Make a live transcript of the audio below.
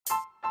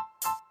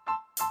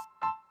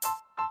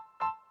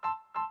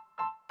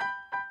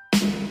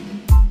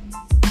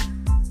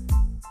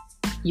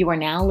You are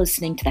now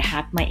listening to the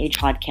Hack My Age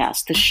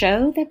podcast, the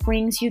show that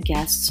brings you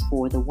guests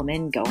for the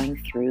woman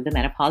going through the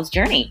menopause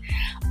journey.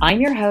 I'm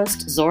your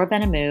host, Zora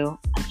Benamu,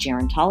 a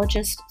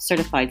gerontologist,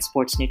 certified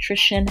sports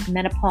nutrition,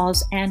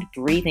 menopause, and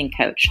breathing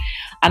coach.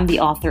 I'm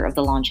the author of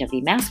the Longevity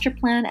Master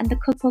Plan and the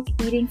cookbook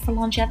Eating for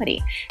Longevity.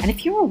 And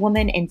if you're a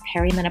woman in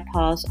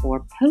perimenopause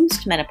or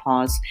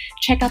postmenopause,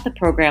 check out the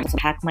program on the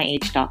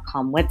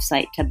hackmyage.com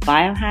website to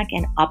biohack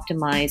and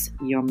optimize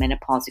your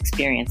menopause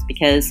experience,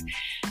 because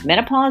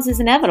menopause is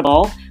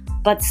inevitable,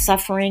 but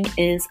suffering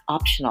is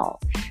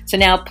optional. So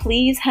now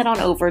please head on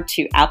over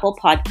to Apple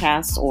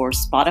Podcasts or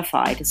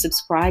Spotify to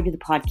subscribe to the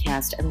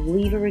podcast and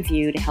leave a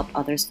review to help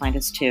others find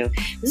us too.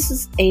 This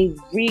is a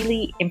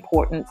really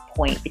important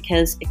point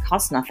because it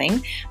costs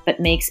nothing, but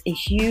makes a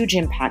huge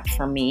impact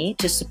for me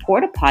to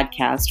support a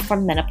podcast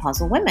from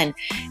menopausal women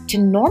to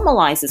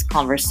normalize this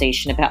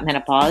conversation about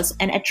menopause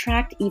and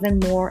attract even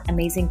more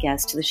amazing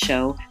guests to the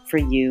show for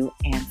you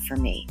and for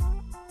me.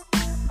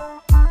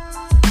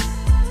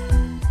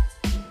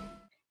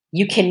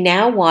 You can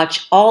now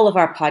watch all of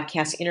our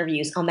podcast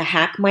interviews on the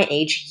Hack My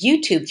Age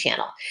YouTube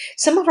channel.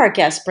 Some of our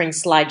guests bring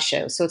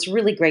slideshows, so it's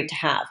really great to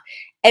have.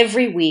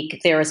 Every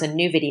week there is a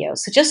new video,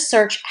 so just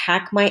search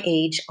Hack My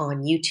Age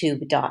on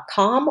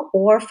youtube.com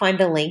or find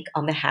the link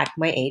on the Hack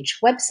My Age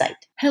website.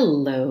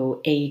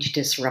 Hello, age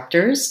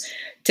disruptors.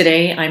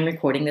 Today I'm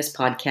recording this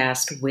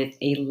podcast with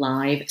a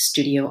live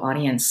studio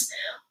audience.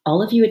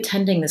 All of you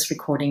attending this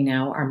recording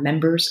now are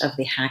members of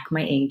the Hack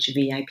My Age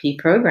VIP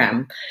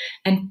program.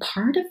 And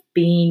part of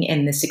being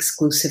in this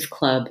exclusive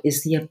club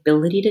is the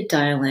ability to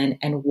dial in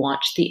and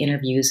watch the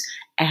interviews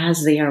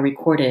as they are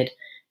recorded.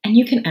 And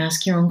you can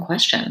ask your own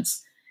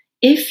questions.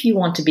 If you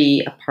want to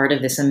be a part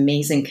of this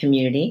amazing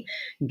community,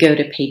 go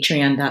to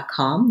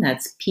patreon.com.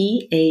 That's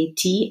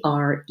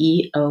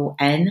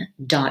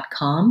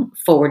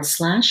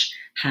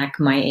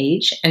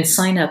patreon.com/hackmyage and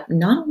sign up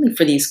not only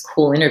for these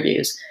cool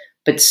interviews,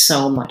 but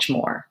so much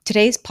more.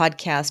 Today's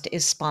podcast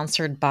is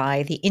sponsored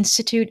by the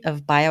Institute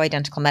of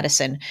Bioidentical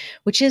Medicine,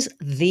 which is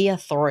the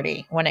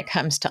authority when it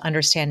comes to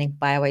understanding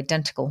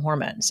bioidentical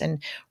hormones.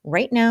 And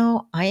right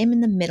now, I am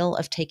in the middle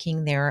of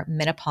taking their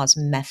Menopause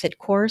Method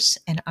course,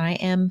 and I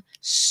am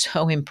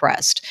so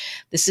impressed.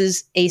 This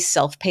is a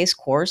self-paced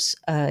course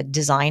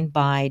designed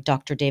by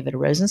Dr. David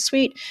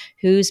Rosensweet,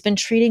 who's been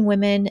treating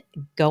women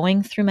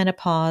going through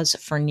menopause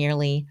for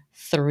nearly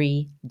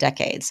 3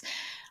 decades.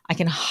 I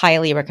can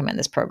highly recommend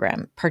this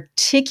program,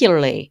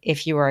 particularly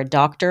if you are a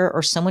doctor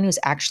or someone who's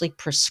actually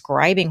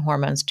prescribing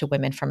hormones to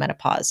women for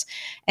menopause.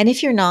 And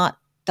if you're not,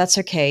 that's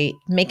okay.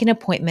 Make an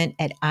appointment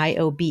at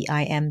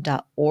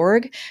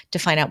iobim.org to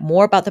find out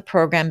more about the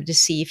program to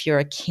see if you're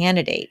a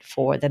candidate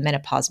for the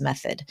Menopause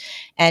Method.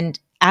 And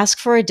ask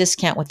for a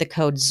discount with the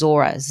code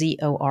ZORA,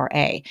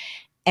 Z-O-R-A.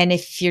 And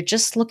if you're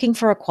just looking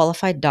for a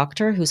qualified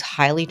doctor who's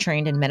highly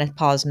trained in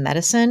menopause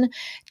medicine,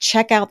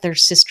 check out their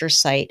sister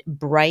site,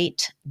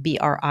 Brite,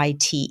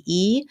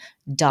 BRITE.live.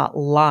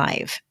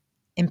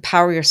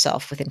 Empower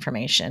yourself with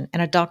information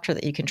and a doctor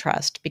that you can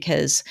trust,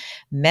 because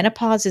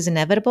menopause is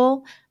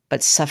inevitable,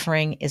 but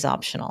suffering is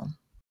optional.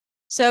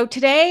 So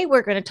today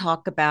we're going to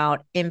talk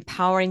about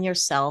empowering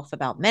yourself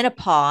about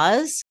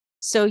menopause,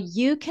 so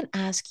you can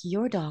ask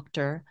your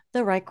doctor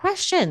the right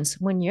questions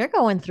when you're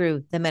going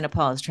through the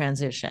menopause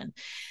transition.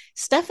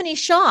 Stephanie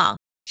Shaw,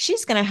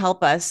 she's going to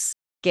help us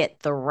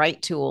get the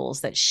right tools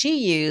that she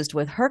used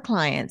with her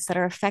clients that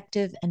are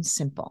effective and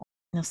simple.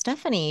 Now,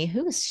 Stephanie,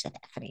 who is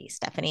Stephanie?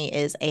 Stephanie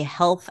is a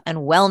health and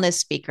wellness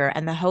speaker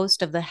and the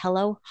host of the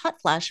Hello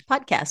Hot Flash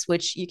podcast,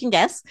 which you can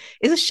guess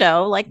is a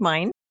show like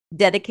mine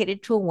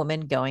dedicated to a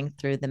woman going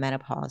through the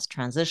menopause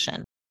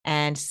transition.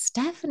 And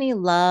Stephanie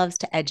loves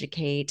to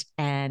educate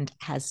and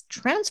has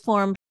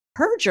transformed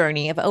her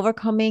journey of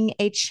overcoming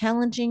a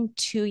challenging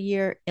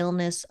 2-year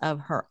illness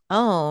of her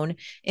own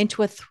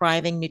into a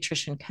thriving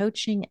nutrition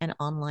coaching and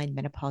online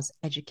menopause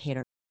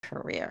educator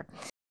career.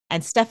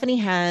 And Stephanie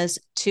has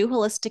 2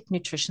 holistic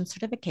nutrition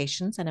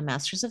certifications and a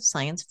master's of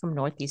science from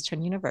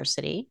Northeastern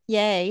University.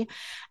 Yay.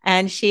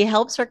 And she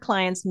helps her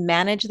clients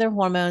manage their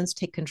hormones,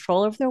 take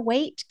control of their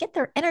weight, get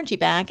their energy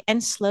back,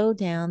 and slow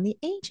down the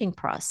aging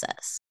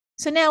process.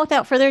 So now,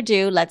 without further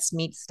ado, let's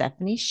meet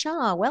Stephanie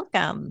Shaw.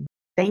 Welcome.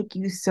 Thank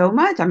you so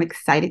much. I'm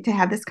excited to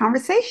have this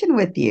conversation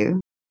with you.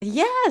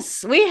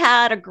 Yes, we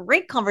had a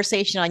great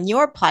conversation on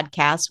your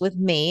podcast with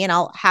me, and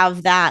I'll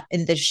have that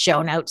in the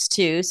show notes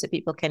too, so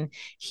people can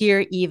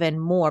hear even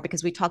more,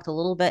 because we talked a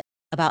little bit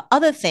about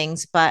other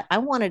things, but I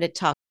wanted to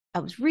talk, I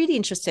was really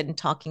interested in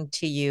talking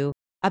to you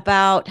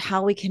about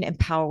how we can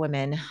empower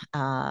women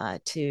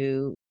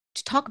to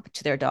talk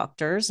to their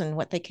doctors and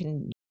what they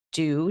can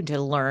do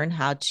to learn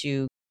how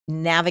to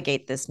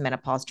navigate this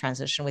menopause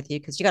transition with you,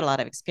 because you got a lot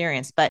of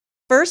experience. But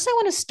first, I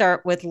want to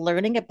start with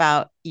learning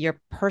about your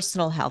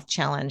personal health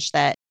challenge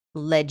that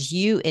led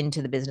you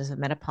into the business of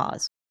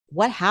menopause.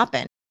 What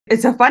happened?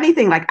 It's a funny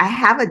thing. Like, I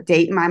have a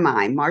date in my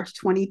mind, March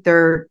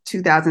 23rd,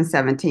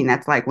 2017.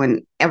 That's like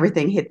when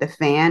everything hit the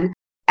fan.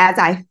 As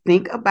I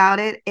think about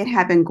it, it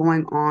had been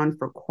going on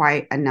for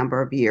quite a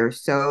number of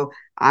years. So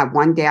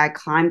one day I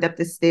climbed up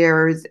the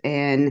stairs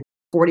and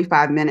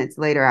 45 minutes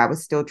later, I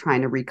was still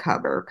trying to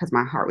recover because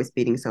my heart was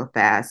beating so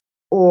fast.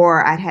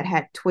 Or I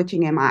had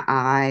twitching in my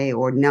eye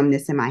or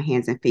numbness in my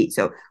hands and feet.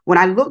 So when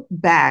I look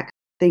back,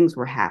 things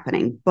were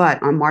happening.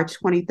 But on March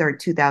 23rd,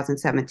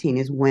 2017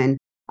 is when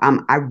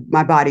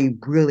my body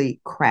really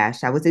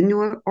crashed. I was in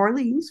New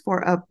Orleans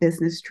for a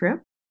business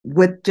trip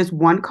with just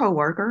one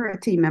coworker, a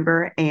team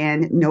member,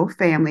 and no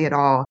family at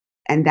all.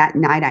 And that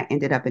night, I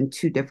ended up in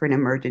two different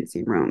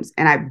emergency rooms.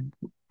 And I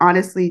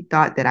honestly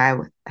thought that I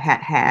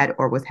had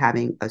or was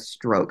having a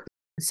stroke.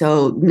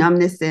 So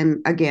numbness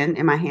in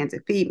my hands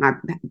and feet. My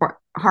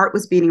heart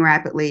was beating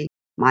rapidly.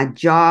 My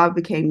jaw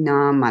became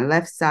numb. My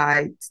left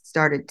side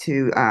started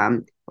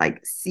to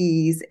like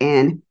seize.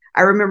 And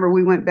I remember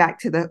we went back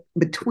to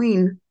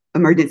between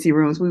emergency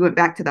rooms, we went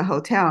back to the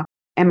hotel,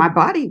 and my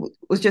body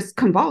was just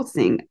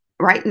convulsing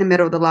right in the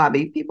middle of the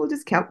lobby. People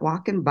just kept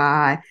walking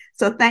by.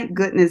 So thank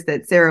goodness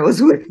that Sarah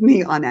was with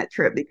me on that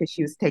trip because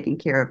she was taking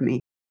care of me.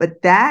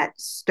 But that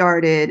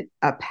started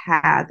a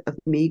path of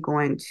me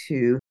going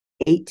to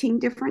 18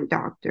 different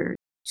doctors,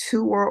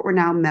 two world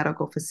renowned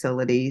medical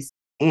facilities,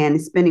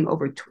 and spending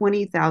over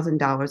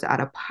 $20,000 out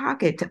of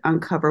pocket to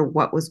uncover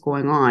what was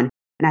going on.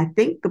 And I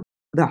think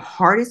the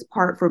hardest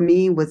part for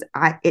me was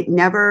it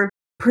never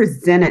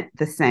presented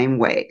the same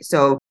way.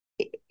 So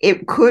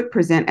it could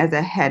present as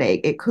a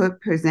headache. It could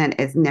present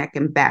as neck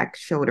and back,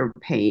 shoulder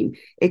pain.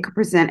 It could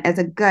present as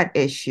a gut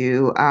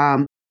issue.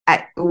 I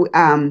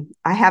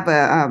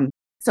have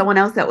someone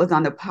else that was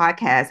on the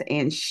podcast,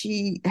 and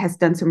she has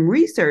done some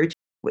research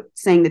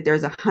saying that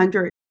there's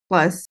 100+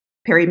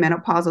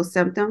 perimenopausal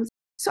symptoms.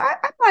 So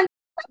I'm like,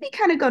 let me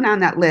kind of go down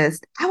that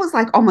list. I was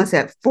like almost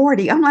at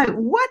 40. I'm like,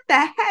 what the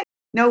heck?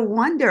 No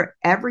wonder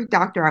every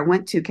doctor I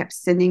went to kept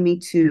sending me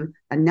to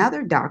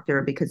another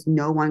doctor because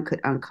no one could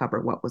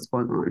uncover what was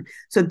going on.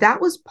 So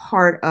that was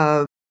part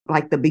of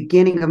like the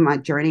beginning of my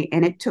journey.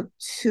 And it took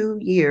 2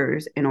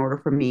 years in order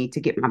for me to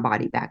get my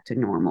body back to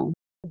normal.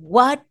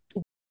 What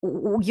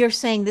you're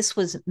saying, this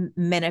was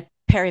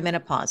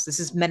perimenopause. This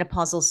is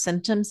menopausal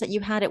symptoms that you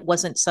had. It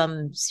wasn't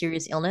some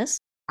serious illness.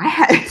 I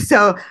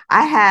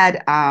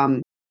had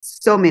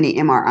so many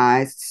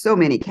MRIs, so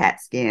many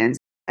CAT scans,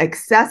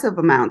 excessive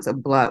amounts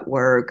of blood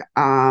work.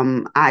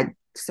 I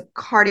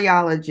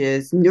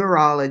cardiologists,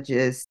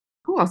 neurologists,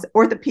 who else?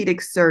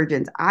 Orthopedic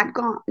surgeons. I'd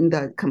gone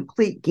the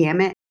complete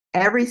gamut.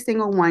 Every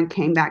single one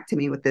came back to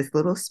me with this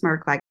little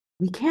smirk, like,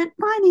 we can't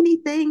find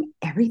anything.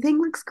 Everything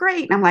looks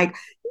great. And I'm like,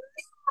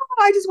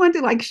 no, I just wanted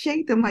to like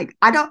shake them. Like,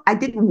 I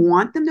didn't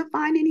want them to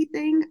find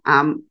anything.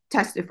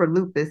 Tested for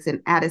lupus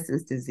and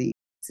Addison's disease.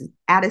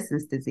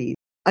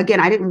 Again,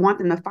 I didn't want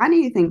them to find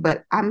anything,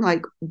 but I'm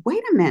like,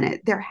 wait a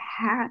minute, there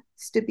has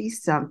to be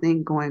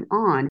something going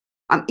on.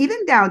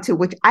 Even down to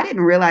which I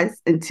didn't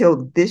realize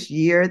until this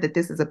year that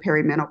this is a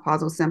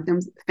perimenopausal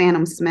symptoms,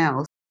 phantom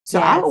smells. So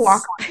I would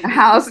walk Yes. around the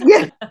house.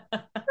 Yeah,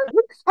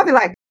 I'll be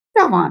like,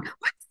 stove on,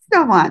 what's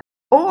stove on?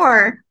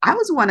 Or I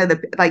was one of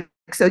the like,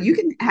 so you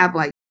can have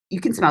like, you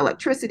can smell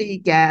electricity,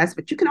 gas,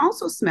 but you can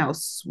also smell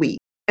sweet.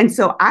 And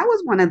so I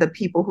was one of the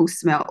people who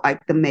smelled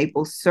like the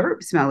maple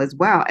syrup smell as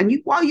well. And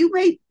while you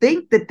may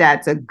think that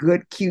that's a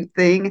good, cute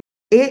thing,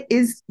 it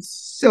is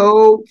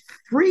so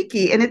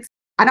freaky. And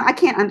I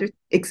can't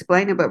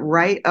explain it, but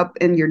right up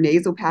in your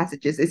nasal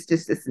passages, it's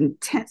just this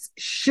intense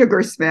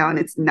sugar smell, and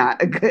it's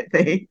not a good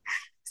thing.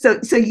 So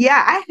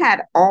yeah, I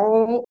had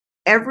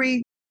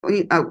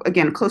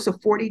again, close to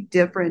 40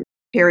 different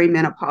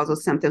perimenopausal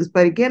symptoms.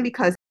 But again,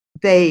 because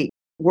they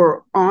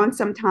were on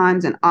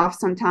sometimes and off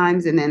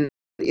sometimes, and then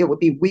it would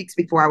be weeks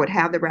before I would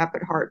have the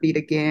rapid heartbeat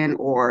again,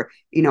 or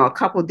a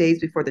couple of days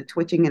before the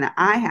twitching in the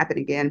eye happened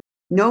again.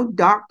 No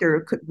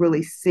doctor could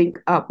really sync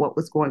up what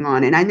was going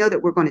on. And I know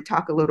that we're going to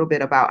talk a little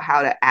bit about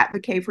how to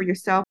advocate for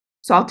yourself.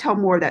 So I'll tell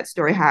more of that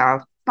story, how I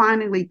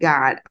finally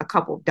got a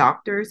couple of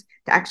doctors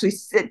to actually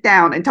sit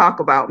down and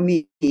talk about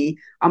me,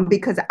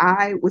 because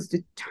I was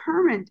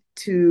determined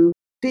to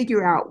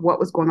figure out what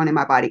was going on in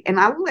my body. And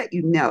I will let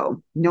you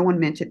know, no one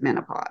mentioned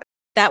menopause.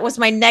 That was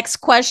my next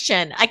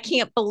question. I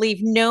can't believe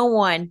no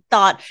one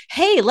thought,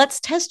 hey, let's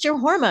test your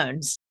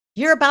hormones.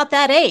 You're about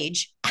that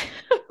age.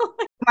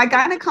 My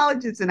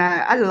gynecologist, and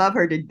I love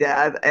her to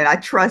death, and I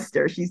trust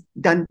her. She's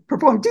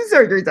performed 2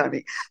 surgeries on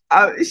me.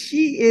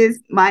 She is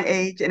my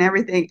age and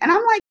everything. And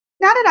I'm like,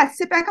 now that I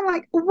sit back, I'm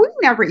like, we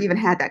never even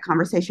had that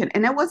conversation.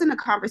 And that wasn't a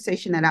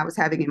conversation that I was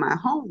having in my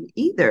home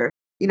either.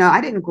 I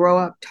didn't grow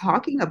up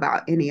talking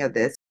about any of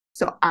this.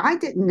 So I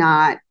did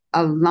not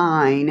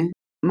align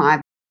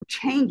my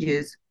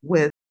changes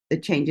with the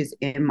changes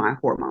in my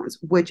hormones,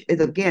 which is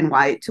again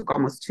why it took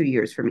almost 2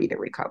 years for me to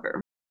recover.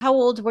 How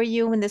old were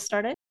you when this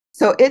started?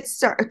 So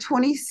it's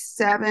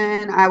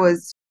 27. I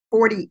was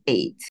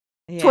 48.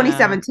 Yeah.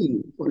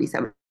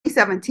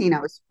 2017, I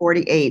was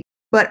 48.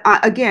 But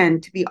again,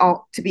 to be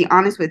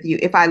honest with you,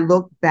 if I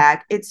look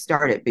back, it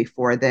started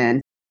before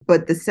then,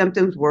 but the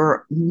symptoms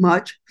were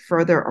much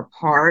further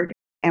apart.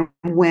 And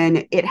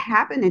when it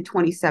happened in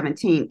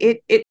 2017,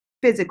 it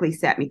physically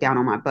sat me down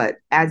on my butt,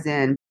 as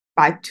in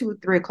by 2,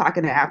 3 o'clock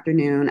in the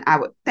afternoon,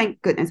 thank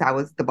goodness I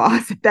was the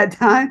boss at that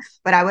time,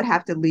 but I would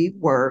have to leave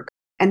work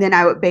And then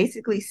I would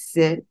basically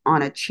sit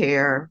on a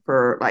chair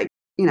for like,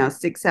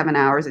 6, 7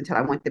 hours until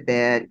I went to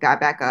bed,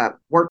 got back up,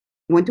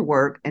 went to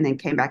work, and then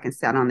came back and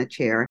sat on the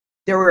chair.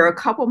 There were a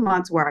couple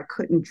months where I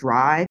couldn't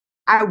drive.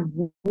 I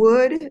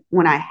would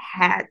when I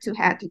had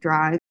to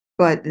drive,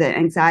 but the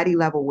anxiety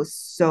level was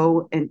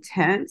so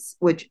intense,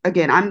 which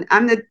again,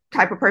 I'm the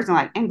type of person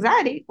like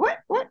anxiety. What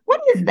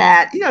is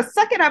that?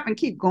 Suck it up and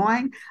keep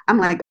going. I'm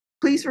like,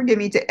 please forgive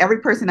me to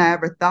every person I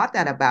ever thought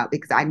that about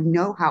because I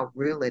know how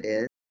real it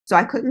is. So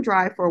I couldn't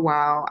drive for a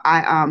while.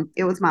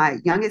 It was my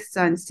youngest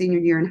son's senior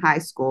year in high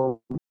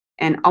school,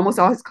 and almost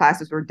all his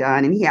classes were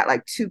done, and he had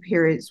like 2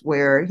 periods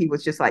where he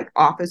was just like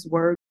office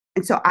work.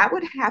 And so I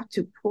would have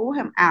to pull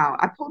him out.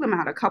 I pulled him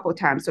out a couple of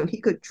times so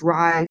he could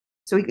drive,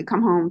 so he could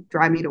come home,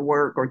 drive me to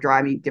work or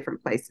drive me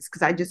different places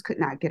because I just could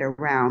not get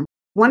around.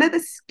 Two of the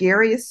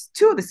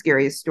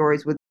scariest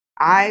stories was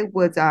I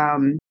was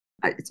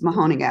it's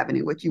Mahoning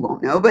Avenue, which you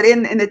won't know, but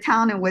in the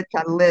town in which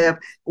I live,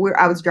 where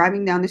I was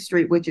driving down the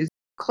street, which is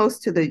close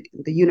to the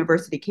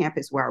university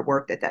campus where I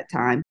worked at that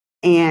time.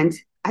 And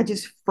I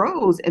just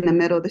froze in the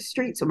middle of the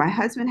street. So my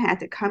husband had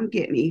to come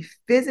get me,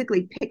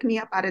 physically pick me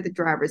up out of the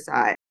driver's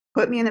side,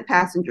 put me in the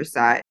passenger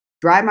side,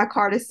 drive my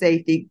car to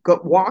safety,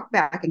 walk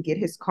back and get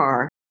his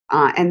car.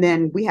 And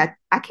then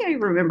I can't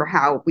even remember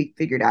how we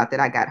figured out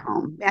that I got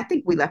home. I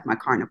think we left my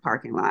car in the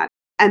parking lot.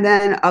 And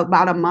then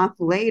about a month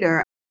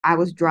later, I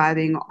was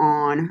driving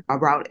on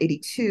Route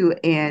 82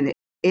 and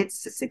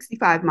it's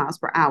 65 miles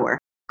per hour.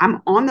 I'm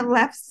on the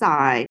left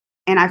side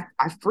and I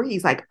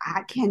freeze, like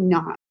I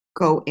cannot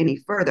go any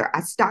further.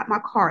 I stopped my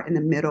car in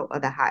the middle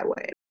of the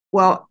highway.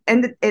 Well,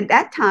 and at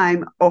that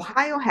time,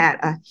 Ohio had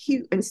a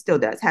huge, and still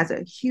does, has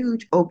a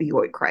huge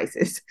opioid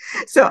crisis.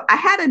 So I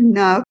had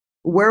enough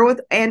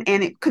wherewithal,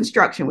 and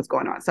construction was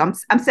going on. So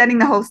I'm setting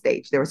the whole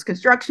stage. There was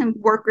construction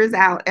workers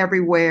out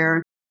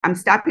everywhere. I'm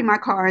stopping my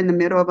car in the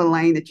middle of a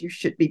lane that you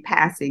should be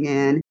passing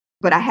in.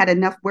 But I had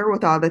enough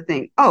wherewithal to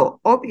think, oh,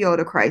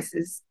 opioid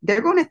crisis.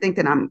 They're going to think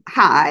that I'm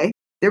high.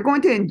 They're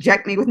going to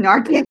inject me with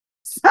Narcan.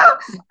 So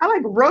I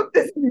like wrote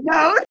this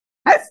note.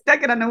 I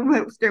stuck it on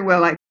the steering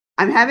wheel, like,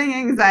 I'm having an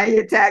anxiety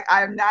attack.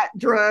 I am not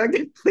drugged.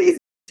 Please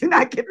do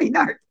not give me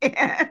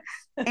Narcan.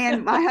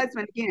 And my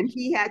husband, again,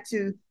 he had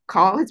to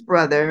call his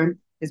brother.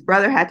 His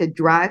brother had to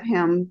drive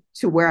him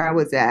to where I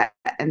was at.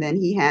 And then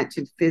he had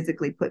to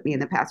physically put me in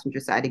the passenger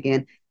side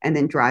again and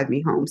then drive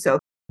me home. So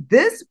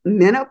this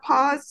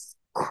menopause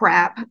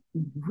crap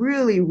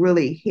really,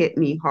 really hit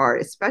me hard,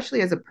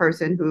 especially as a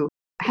person who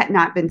had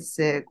not been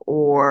sick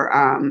or,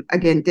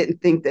 again,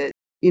 didn't think that,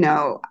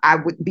 I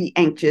would be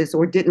anxious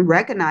or didn't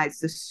recognize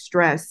the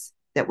stress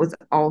that was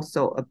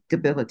also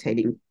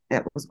debilitating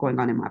that was going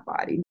on in my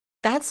body.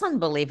 That's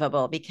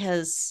unbelievable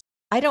because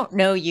I don't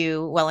know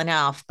you well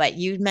enough, but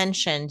you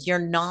mentioned you're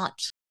not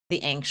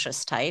the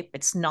anxious type.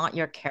 It's not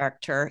your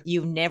character.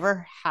 You've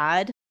never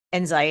had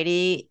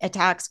anxiety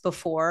attacks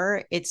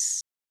before.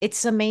 It's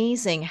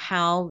amazing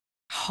how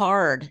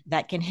hard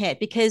that can hit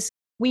because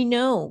we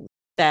know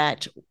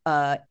that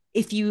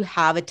if you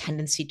have a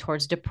tendency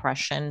towards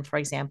depression, for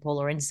example,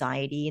 or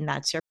anxiety, and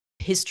that's your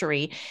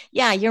history,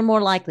 yeah, you're more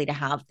likely to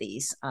have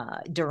these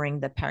during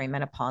the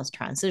perimenopause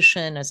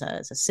transition as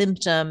a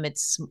symptom.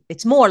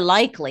 It's more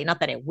likely, not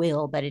that it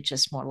will, but it's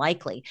just more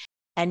likely.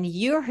 And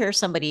you're here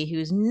somebody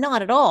who's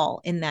not at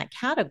all in that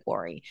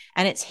category,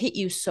 and it's hit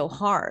you so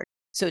hard.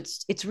 So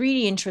it's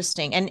really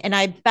interesting. And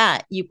I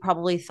bet you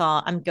probably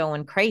thought, I'm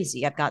going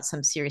crazy. I've got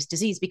some serious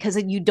disease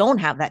because you don't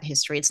have that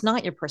history. It's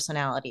not your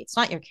personality. It's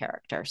not your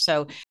character.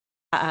 So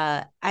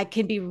I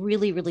can be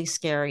really, really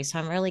scary. So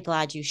I'm really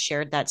glad you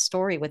shared that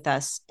story with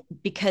us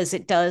because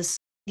it does,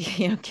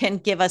 can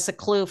give us a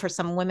clue for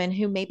some women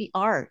who maybe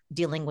are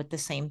dealing with the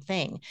same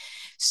thing.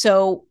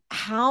 So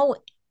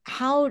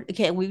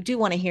okay, we do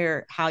want to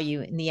hear how you,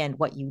 in the end,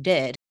 what you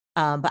did.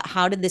 But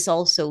how did this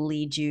also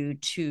lead you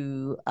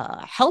to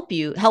help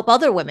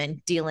other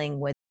women dealing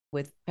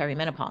with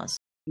perimenopause?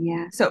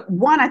 Yeah. So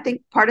one, I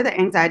think part of the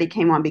anxiety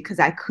came on because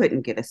I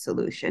couldn't get a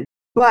solution.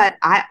 But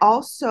I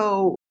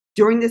also,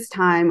 during this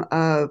time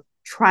of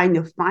trying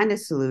to find a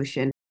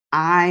solution,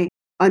 I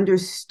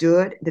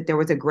understood that there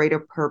was a greater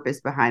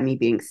purpose behind me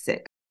being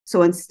sick.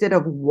 So instead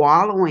of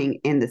wallowing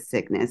in the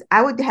sickness,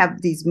 I would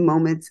have these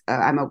moments.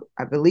 I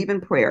believe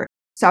in prayer.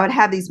 So I would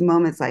have these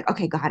moments like,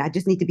 okay, God, I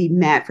just need to be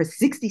mad for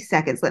 60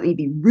 seconds. Let me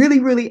be really,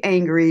 really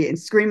angry and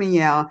scream and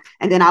yell.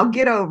 And then I'll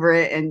get over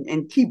it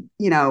and keep,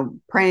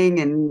 praying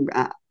and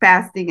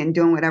fasting and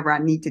doing whatever I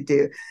need to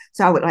do.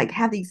 So I would like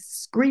have these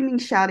screaming,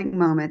 shouting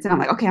moments. And I'm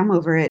like, okay, I'm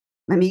over it.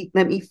 Let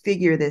me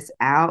figure this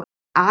out.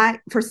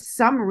 For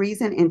some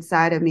reason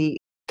inside of me,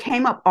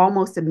 came up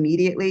almost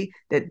immediately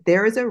that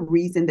there is a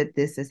reason that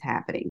this is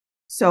happening.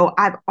 So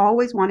I've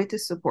always wanted to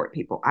support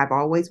people. I've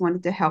always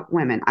wanted to help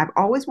women. I've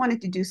always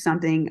wanted to do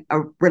something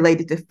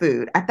related to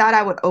food. I thought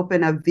I would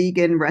open a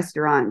vegan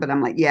restaurant, but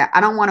I'm like, yeah, I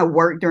don't want to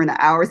work during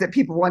the hours that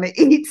people want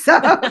to eat. So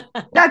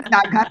that's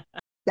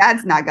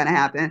not gonna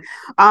happen.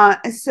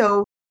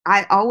 So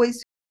I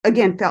always,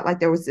 again, felt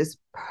like there was this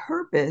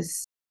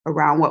purpose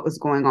around what was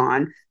going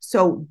on.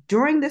 So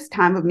during this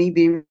time of me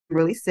being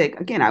really sick,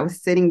 again, I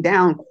was sitting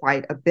down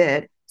quite a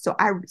bit. So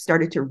I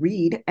started to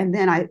read. And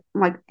then I'm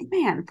like,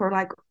 man, for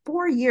like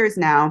 4 years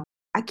now,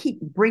 I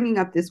keep bringing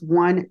up this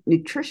one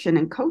nutrition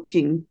and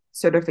coaching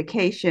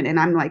certification. And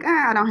I'm like,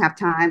 I don't have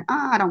time.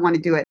 I don't want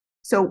to do it.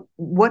 So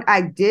what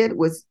I did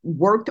was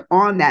worked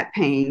on that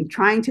pain,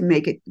 trying to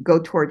make it go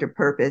towards a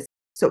purpose.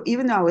 So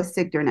even though I was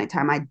sick during that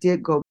time, I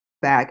did go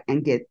back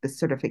and get the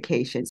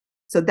certifications.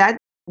 So that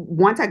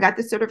once I got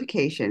the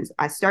certifications,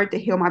 I started to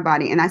heal my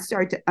body and I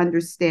started to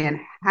understand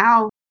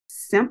how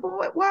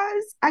simple it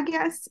was, I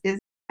guess, is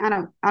I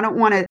don't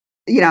want to,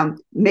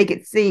 make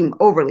it seem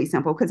overly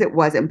simple because it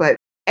wasn't, but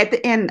at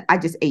the end I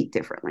just ate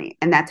differently.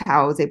 And that's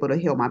how I was able to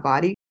heal my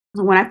body.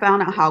 And when I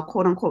found out how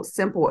quote unquote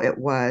simple it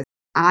was,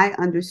 I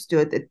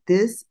understood that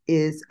this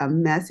is a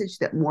message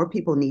that more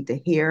people need to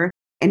hear.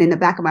 And in the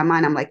back of my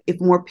mind, I'm like,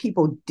 if more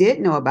people did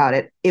know about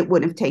it, it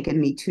wouldn't have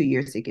taken me 2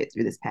 years to get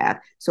through this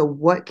path. So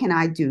what can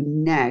I do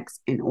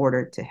next in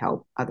order to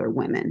help other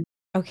women?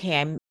 Okay,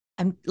 I'm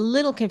a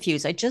little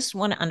confused. I just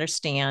want to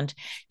understand.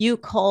 You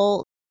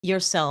call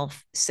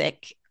yourself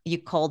sick. You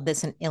called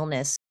this an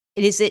illness.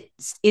 Is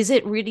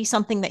it really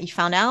something that you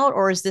found out,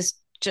 or is this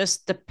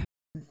just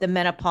the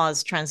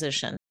menopause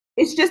transition?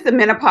 It's just the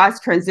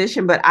menopause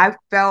transition, but I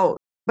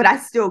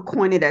still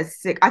coined it as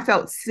sick. I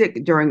felt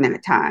sick during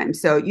that time.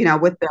 So,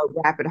 with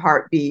the rapid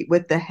heartbeat,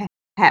 with the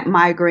had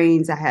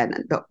migraines, I had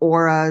the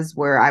auras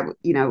where I,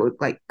 would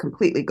like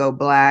completely go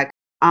black.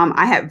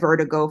 I had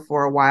vertigo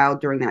for a while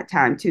during that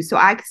time too. So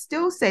I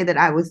still say that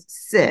I was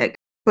sick,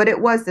 but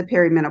it was the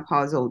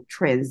perimenopausal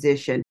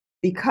transition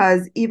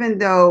because even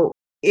though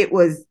it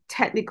was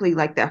technically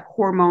like that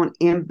hormone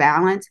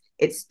imbalance,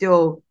 it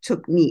still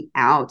took me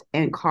out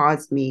and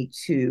caused me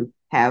to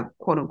have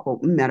quote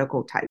unquote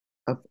medical type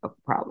of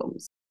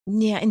problems.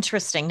 Yeah,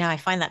 interesting. Now I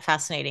find that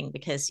fascinating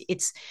because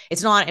it's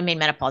not, I mean,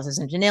 menopause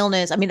isn't an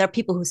illness. I mean, there are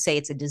people who say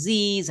it's a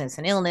disease and it's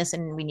an illness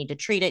and we need to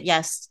treat it.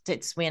 Yes,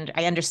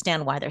 I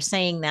understand why they're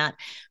saying that,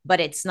 but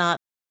it's not.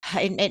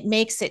 It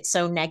makes it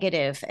so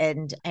negative.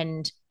 And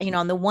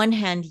on the one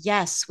hand,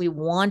 yes, we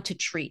want to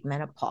treat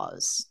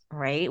menopause,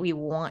 right? We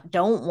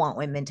don't want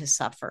women to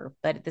suffer,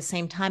 but at the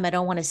same time, I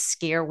don't want to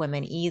scare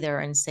women either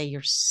and say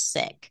you're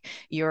sick,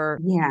 you're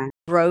Yeah.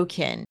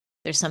 broken,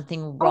 there's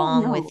something Oh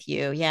wrong no. with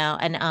you. Yeah.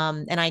 And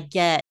I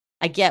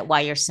get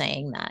why you're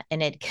saying that. And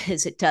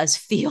because it does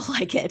feel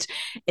like it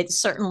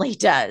certainly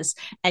does.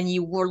 And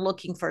you were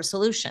looking for a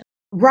solution.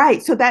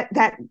 Right. So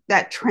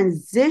that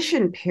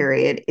transition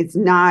period is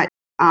not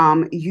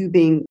you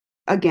being,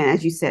 again,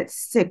 as you said,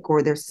 sick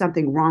or there's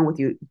something wrong with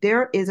you.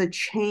 There is a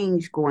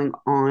change going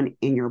on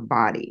in your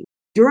body.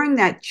 During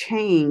that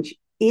change,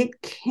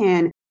 it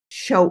can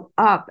show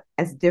up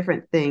as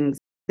different things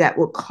that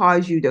will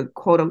cause you to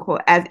quote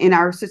unquote, as in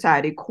our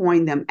society,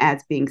 coin them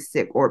as being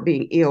sick or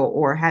being ill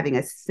or having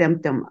a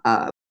symptom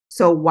of.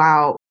 So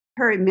while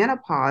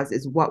perimenopause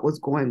is what was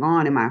going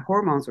on and my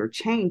hormones were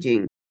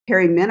changing,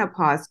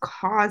 perimenopause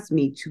caused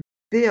me to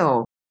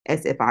feel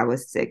as if I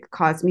was sick,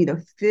 caused me to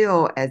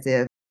feel as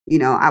if,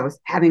 I was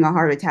having a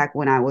heart attack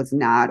when I was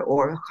not,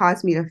 or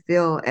caused me to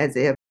feel as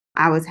if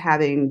I was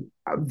having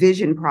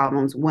vision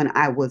problems when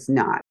I was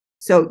not.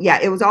 So yeah,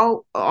 it was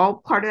all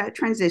part of that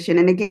transition.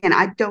 And again,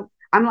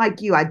 I'm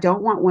like you, I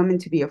don't want women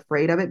to be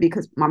afraid of it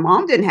because my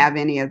mom didn't have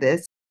any of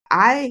this.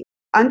 I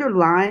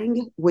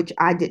underlying, which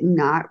I did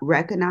not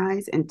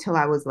recognize until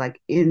I was like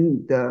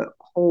in the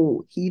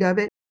whole heat of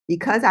it,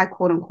 because I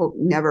quote unquote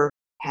never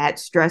had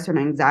stress or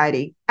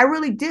anxiety. I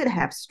really did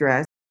have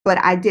stress, but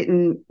I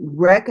didn't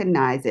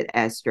recognize it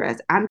as stress.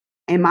 I'm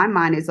in my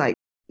mind is like,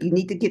 you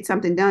need to get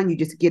something done, you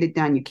just get it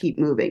done, you keep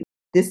moving.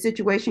 This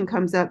situation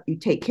comes up, you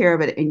take care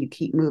of it and you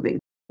keep moving.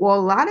 Well,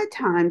 a lot of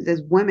times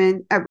as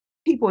women,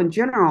 people in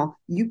general,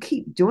 you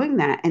keep doing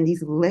that and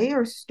these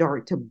layers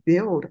start to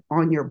build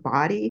on your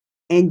body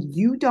and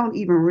you don't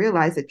even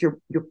realize that you're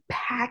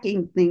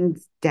packing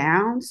things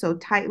down so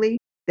tightly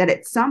that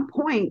at some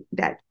point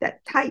that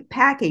tight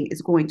packing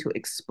is going to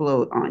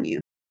explode on you.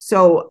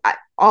 So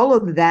all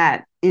of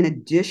that in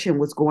addition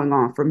was going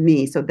on for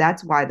me. So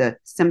that's why the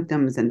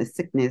symptoms and the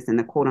sickness and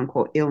the quote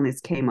unquote illness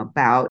came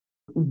about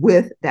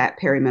with that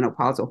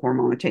perimenopausal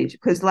hormonal change.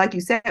 Because like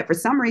you said, for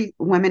some reason,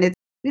 women, it's,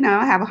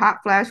 I have a hot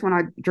flash when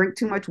I drink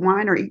too much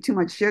wine or eat too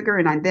much sugar,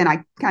 and then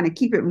I kind of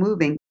keep it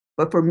moving.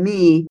 But for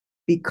me,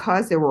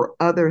 because there were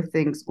other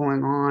things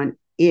going on,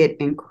 it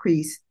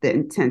increased the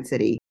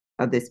intensity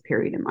of this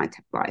period in my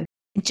life.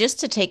 Just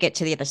to take it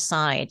to the other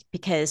side,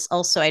 because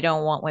also I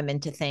don't want women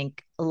to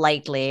think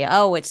lightly,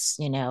 oh, it's,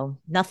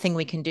 nothing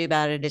we can do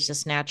about it. It's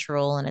just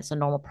natural and it's a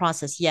normal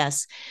process.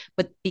 Yes.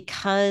 But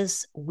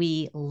because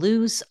we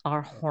lose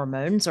our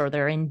hormones or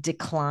they're in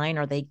decline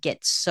or they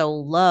get so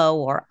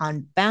low or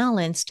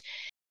unbalanced,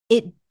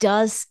 it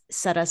does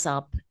set us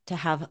up to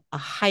have a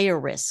higher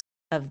risk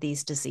of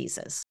these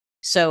diseases.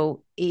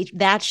 So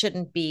that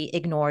shouldn't be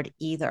ignored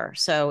either.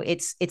 So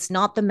it's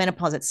not the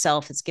menopause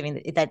itself it's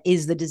giving that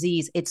is the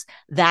disease. It's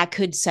that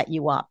could set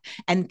you up.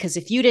 And because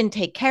if you didn't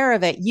take care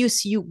of it,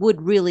 you would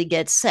really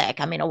get sick.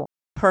 I mean, a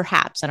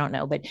perhaps, I don't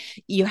know, but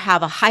you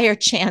have a higher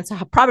chance,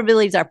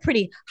 probabilities are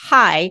pretty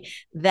high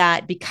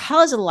that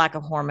because of the lack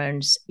of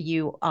hormones,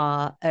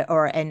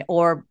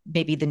 or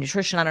maybe the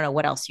nutrition, I don't know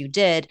what else you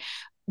did,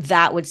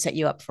 that would set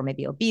you up for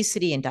maybe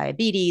obesity and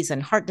diabetes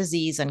and heart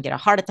disease and get a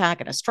heart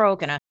attack and a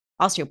stroke and a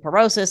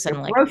osteoporosis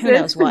and like who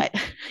knows what.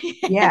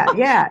 Yeah,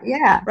 yeah,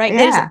 yeah, Right,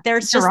 yeah.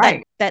 there's You're just that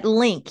right. that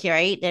link,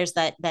 right? There's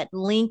that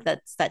link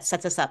that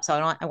sets us up. So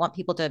I want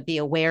people to be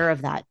aware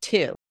of that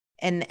too.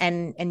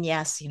 And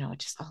yes,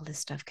 just all this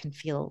stuff can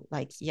feel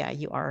like, yeah,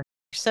 you are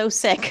so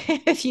sick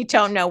if you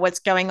don't know what's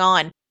going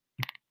on.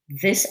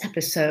 This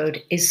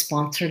episode is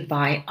sponsored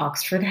by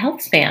Oxford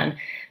Healthspan,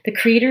 the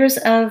creators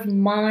of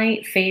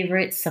my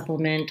favorite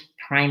supplement,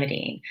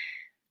 Primeadine.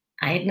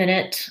 I admit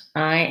it,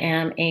 I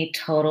am a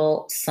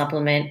total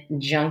supplement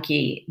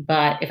junkie,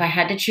 but if I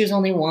had to choose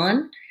only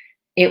one,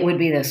 it would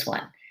be this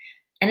one.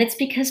 And it's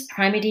because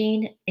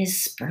Primeadine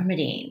is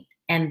spermidine,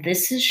 and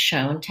this is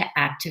shown to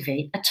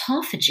activate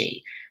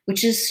autophagy,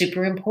 which is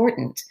super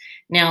important.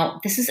 Now,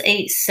 this is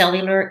a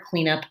cellular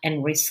cleanup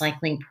and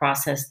recycling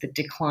process that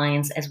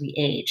declines as we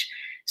age.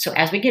 So,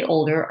 as we get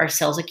older, our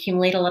cells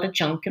accumulate a lot of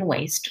junk and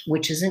waste,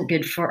 which isn't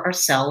good for our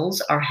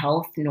cells, our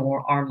health,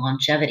 nor our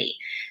longevity.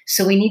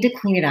 So, we need to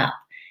clean it up.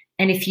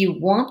 And if you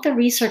want the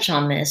research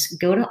on this,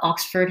 go to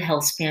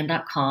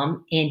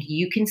oxfordhealthspan.com and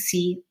you can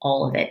see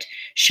all of it,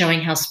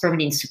 showing how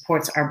spermidine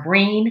supports our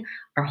brain,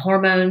 our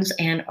hormones,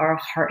 and our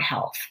heart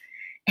health.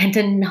 And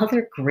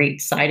another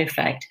great side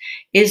effect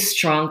is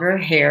stronger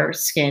hair,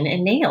 skin,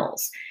 and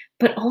nails,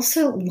 but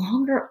also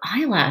longer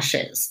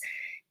eyelashes.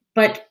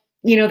 But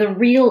the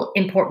real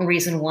important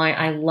reason why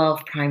I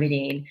love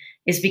Primeadine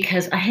is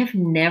because I have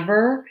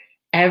never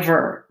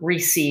ever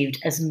received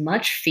as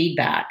much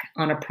feedback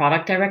on a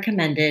product I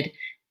recommended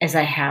as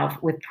I have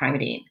with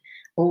Primeadine.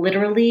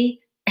 Literally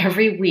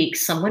every week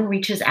someone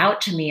reaches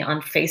out to me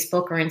on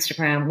Facebook or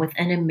Instagram with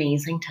an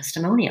amazing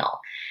testimonial.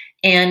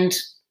 And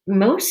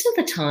most of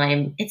the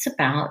time it's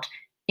about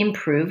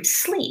improved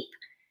sleep.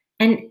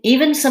 And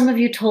even some of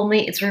you told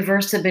me it's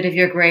reversed a bit of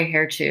your gray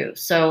hair too.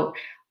 So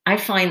I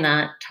find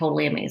that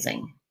totally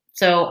amazing.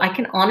 So I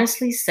can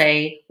honestly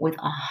say with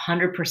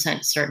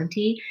 100%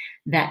 certainty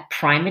that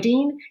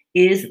Primeadine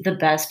is the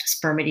best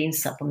spermidine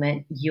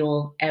supplement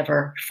you'll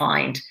ever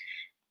find.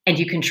 And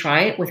you can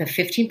try it with a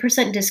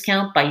 15%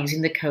 discount by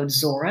using the code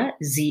ZORA,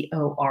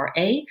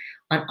 ZORA,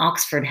 on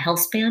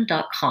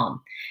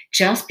oxfordhealthspan.com.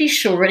 Just be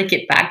sure to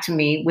get back to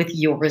me with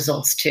your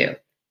results too.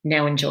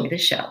 Now enjoy the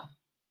show.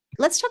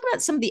 Let's talk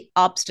about some of the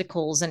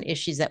obstacles and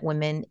issues that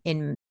women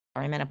in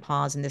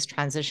menopause and this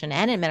transition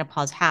and in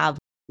menopause have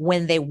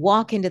when they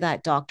walk into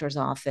that doctor's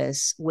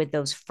office with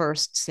those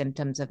first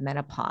symptoms of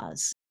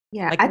menopause.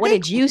 Yeah, Like, I what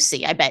think did you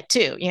see? I bet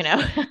too,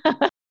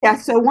 yeah.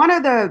 So one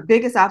of the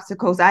biggest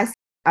obstacles I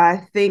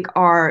think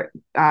are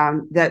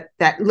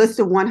that list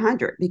of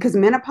 100 because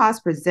menopause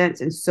presents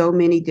in so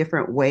many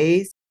different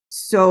ways.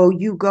 So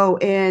you go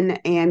in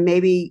and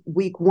maybe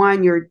week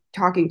one you're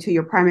talking to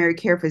your primary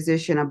care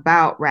physician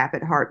about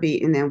rapid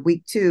heartbeat, and then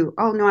week two,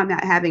 oh no, I'm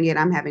not having it.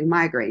 I'm having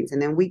migraines,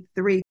 and then week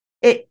three.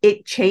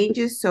 It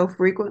changes so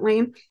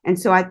frequently. And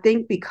so I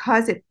think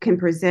because it can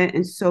present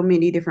in so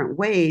many different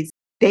ways,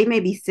 they may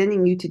be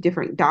sending you to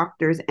different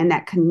doctors and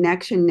that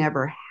connection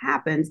never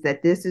happens,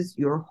 that this is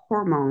your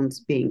hormones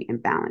being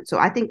imbalanced. So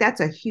I think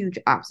that's a huge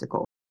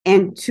obstacle.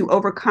 And to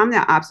overcome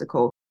that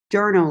obstacle,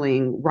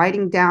 journaling,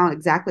 writing down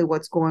exactly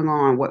what's going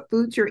on, what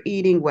foods you're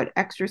eating, what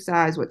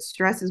exercise, what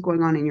stress is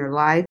going on in your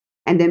life,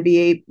 and then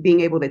being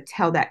able to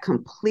tell that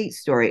complete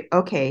story.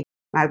 Okay,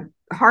 my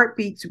heart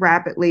beats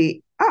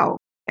rapidly. Oh,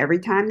 every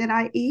time that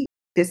I eat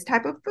this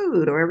type of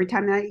food, or every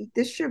time that I eat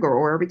this sugar,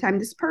 or every time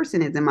this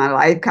person is in my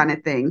life, kind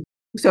of thing.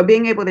 So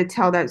being able to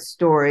tell that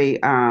story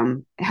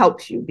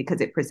helps you because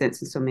it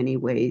presents in so many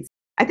ways.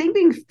 I think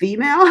being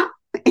female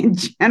in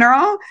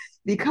general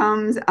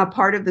becomes a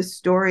part of the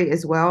story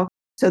as well.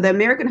 So the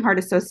American Heart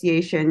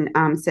Association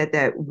said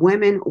that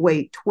women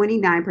wait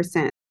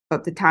 29%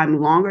 of the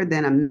time longer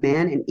than a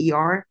man in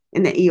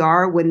the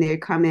ER when they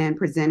come in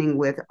presenting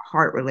with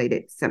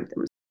heart-related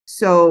symptoms.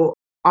 So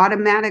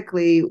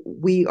automatically,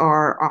 we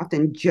are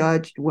often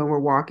judged when we're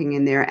walking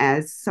in there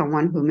as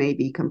someone who may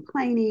be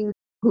complaining,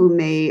 who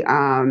may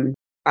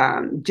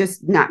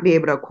just not be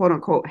able to quote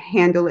unquote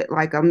handle it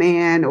like a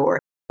man or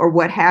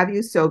what have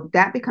you. So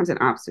that becomes an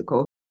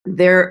obstacle.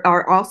 There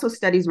are also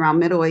studies around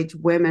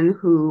middle-aged women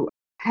who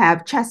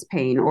have chest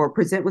pain or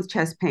present with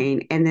chest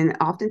pain, and then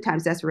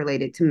oftentimes that's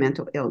related to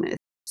mental illness.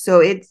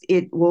 So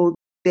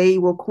they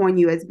will coin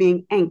you as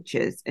being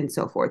anxious and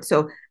so forth.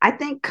 So I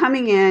think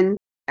coming in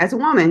as a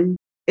woman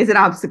is an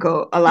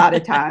obstacle a lot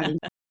of times.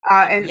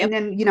 And Yep.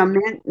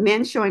 then,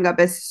 men showing up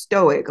as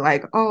stoic,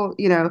 like, oh,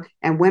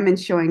 and women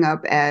showing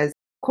up as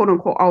quote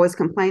unquote always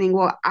complaining.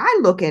 Well, I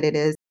look at it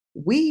as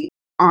we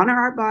honor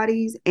our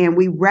bodies and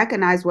we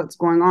recognize what's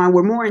going on.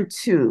 We're more in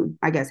tune,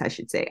 I guess I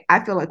should say.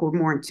 I feel like we're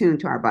more in tune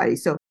to our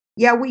bodies. So,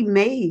 yeah, we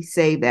may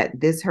say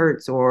that this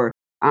hurts or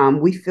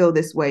we feel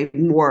this way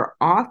more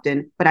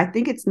often, but I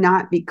think it's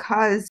not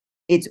because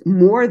it's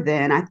more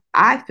than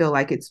I feel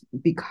like it's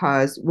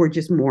because we're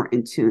just more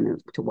in tune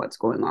to what's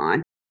going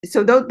on.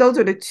 So those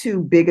are the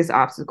two biggest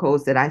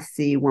obstacles that I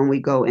see when we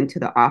go into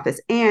the office.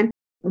 And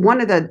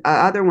one of the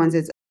other ones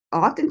is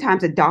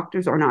oftentimes the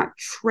doctors are not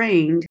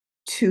trained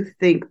to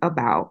think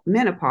about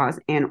menopause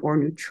and or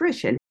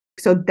nutrition.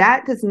 So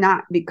that does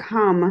not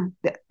become,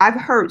 I've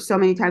heard so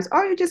many times,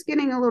 oh, you're just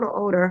getting a little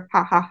older,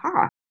 ha ha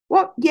ha.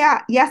 Well,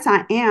 yeah, yes,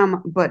 I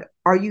am. But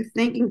are you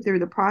thinking through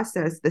the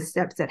process, the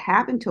steps that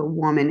happen to a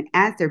woman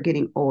as they're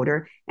getting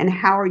older, and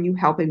how are you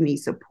helping me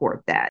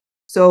support that?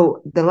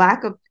 So the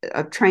lack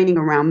of training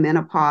around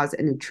menopause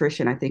and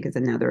nutrition, I think, is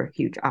another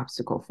huge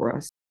obstacle for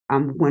us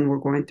when we're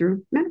going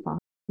through menopause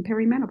and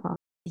perimenopause.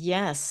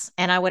 Yes.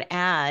 And I would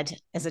add,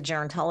 as a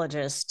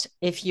gerontologist,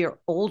 if you're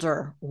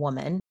older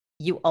woman,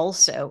 you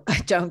also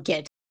don't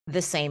get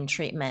the same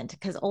treatment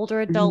because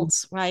older Mm-hmm.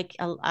 adults, right?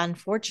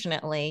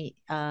 Unfortunately,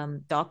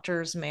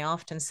 doctors may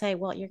often say,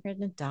 well, you're going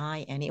to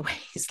die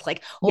anyways,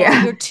 like, or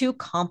Yeah. you're too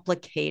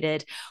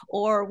complicated,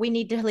 or we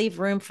need to leave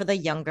room for the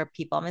younger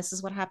people. And this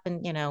is what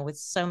happened, with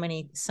so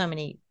many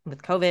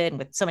with COVID and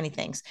with so many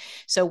things.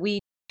 So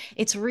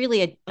it's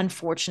really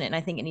unfortunate. And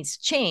I think it needs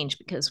to change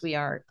because we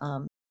are,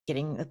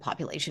 getting the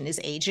population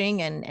is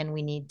aging and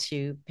we need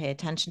to pay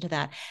attention to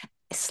that.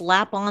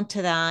 Slap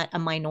onto that a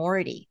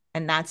minority,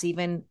 and that's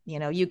even,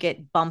 you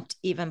get bumped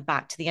even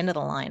back to the end of the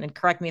line, and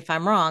correct me if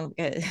I'm wrong,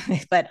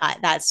 but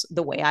that's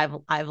the way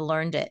I've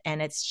learned it,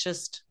 and it's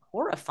just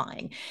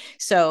horrifying.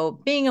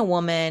 So being a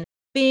woman,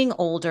 being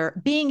older,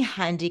 being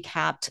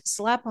handicapped,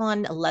 slap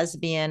on a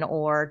lesbian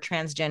or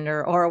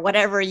transgender or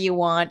whatever you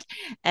want,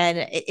 and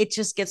it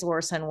just gets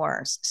worse and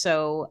worse.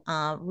 So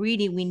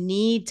really, we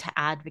need to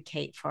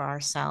advocate for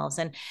ourselves,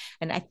 and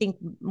I think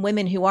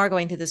women who are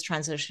going through this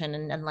transition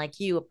and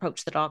like you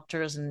approach the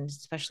doctors and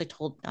especially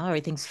told, oh,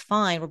 everything's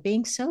fine, we're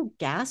being so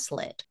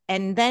gaslit.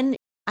 And then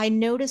I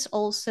notice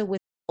also with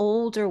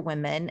older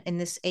women in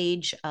this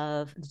age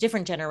of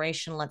different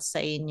generation, let's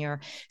say in your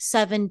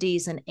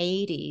 70s and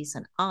 80s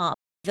and up,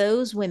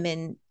 those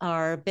women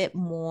are a bit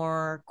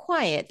more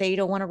quiet. They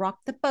don't want to rock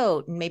the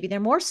boat. And maybe they're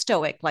more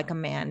stoic like a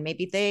man.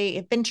 Maybe they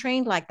have been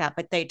trained like that,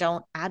 but they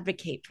don't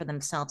advocate for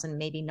themselves and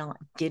maybe not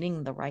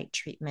getting the right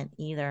treatment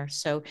either.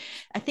 So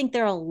I think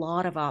there are a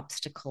lot of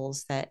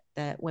obstacles that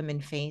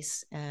women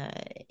face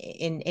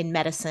in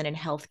medicine and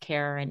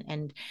healthcare,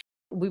 and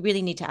we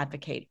really need to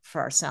advocate for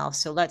ourselves.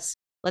 So let's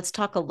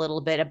talk a little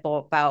bit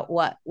about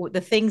what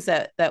the things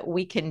that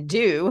we can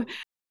do.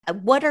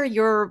 What are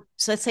your,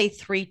 so let's say,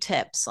 3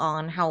 tips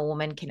on how a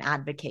woman can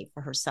advocate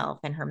for herself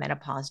in her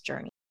menopause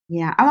journey?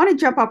 Yeah, I want to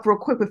jump up real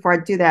quick before I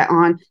do that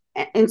on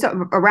and so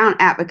around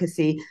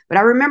advocacy. But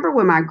I remember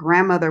when my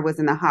grandmother was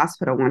in the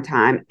hospital one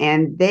time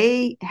and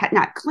they had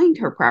not cleaned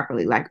her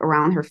properly, like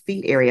around her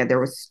feet area. There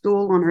was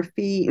stool on her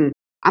feet. And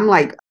I'm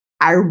like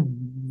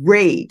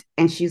irate.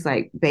 And she's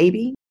like,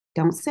 baby,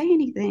 don't say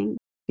anything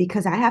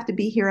because I have to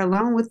be here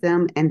alone with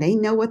them and they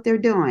know what they're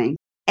doing.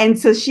 And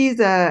so she's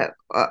a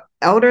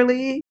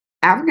elderly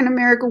African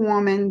American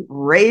woman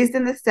raised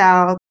in the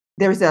South.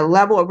 There's a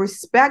level of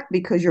respect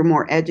because you're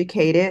more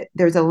educated.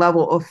 There's a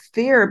level of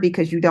fear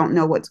because you don't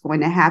know what's going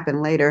to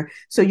happen later.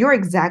 So you're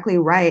exactly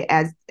right.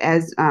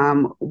 As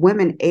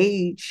women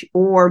age,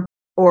 or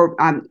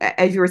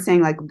as you were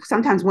saying, like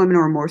sometimes women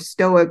are more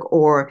stoic,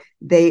 or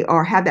they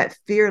are have that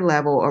fear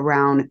level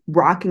around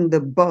rocking the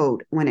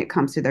boat when it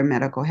comes to their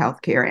medical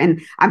health care. And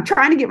I'm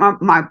trying to get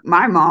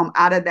my mom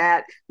out of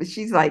that, but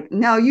she's like,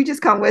 no, you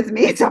just come with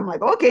me. So I'm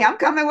like, okay, I'm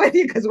coming with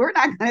you because we're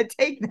not going to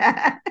take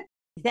that.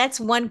 That's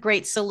one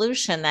great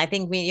solution. I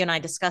think you and I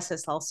discuss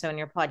this also in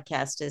your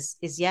podcast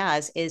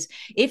is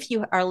if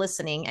you are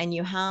listening and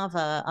you have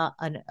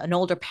an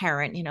older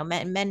parent,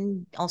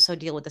 men also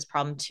deal with this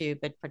problem too,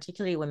 but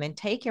particularly women,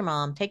 take your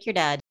mom, take your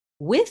dad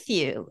with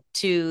you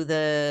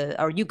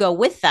or you go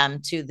with them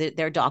to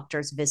their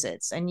doctor's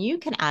visits, and you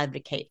can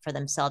advocate for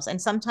themselves,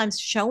 and sometimes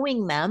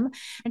showing them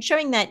and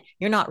showing that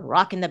you're not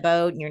rocking the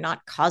boat and you're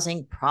not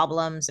causing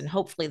problems, and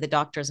hopefully the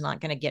doctor's not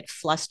going to get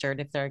flustered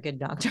if they're a good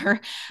doctor,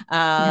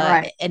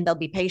 Right. and they'll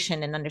be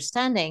patient and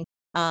understanding.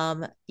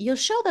 You'll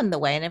show them the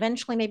way, and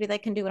eventually maybe they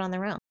can do it on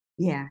their own.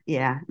 Yeah,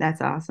 yeah,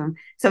 that's awesome.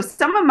 So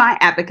some of my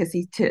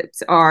advocacy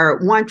tips are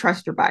one,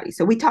 trust your body.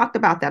 So we talked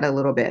about that a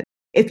little bit.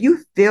 If you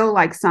feel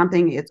like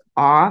something is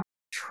off,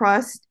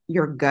 trust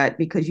your gut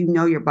because you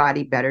know your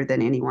body better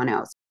than anyone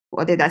else.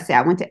 What did I say?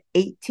 I went to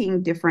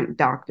 18 different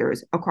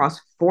doctors across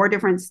 4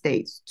 different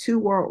states, 2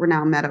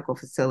 world-renowned medical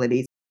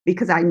facilities,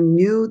 because I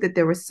knew that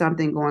there was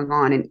something going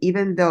on. And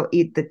even though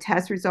the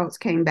test results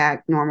came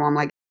back normal, I'm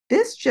like,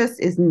 this just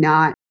is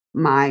not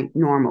my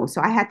normal. So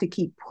I had to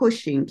keep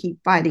pushing, keep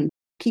fighting,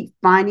 keep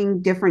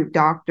finding different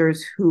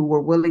doctors who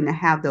were willing to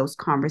have those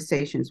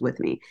conversations with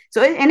me.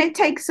 So, and it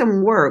takes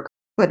some work,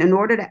 but in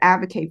order to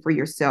advocate for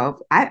yourself,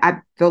 I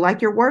feel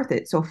like you're worth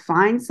it. So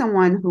find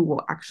someone who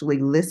will actually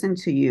listen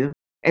to you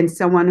and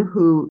someone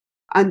who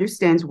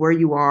understands where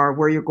you are,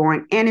 where you're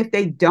going. And if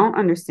they don't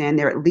understand,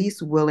 they're at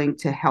least willing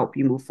to help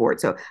you move forward.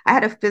 So I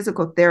had a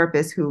physical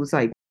therapist who was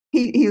like,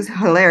 he was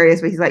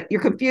hilarious, but he's like, you're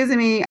confusing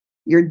me.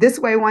 You're this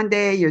way one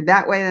day, you're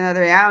that way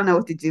another day. I don't know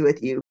what to do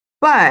with you.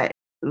 But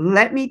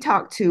let me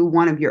talk to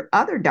one of your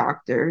other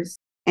doctors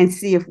and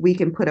see if we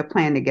can put a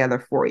plan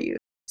together for you.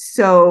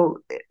 So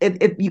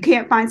if you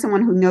can't find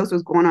someone who knows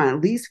what's going on,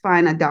 at least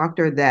find a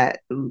doctor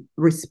that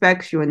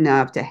respects you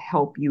enough to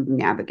help you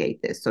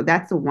navigate this. So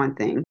that's the one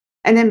thing.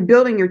 And then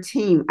building your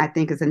team, I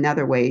think, is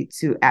another way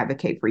to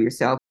advocate for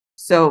yourself.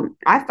 So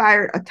I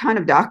fired a ton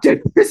of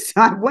doctors. So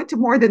I went to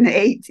more than the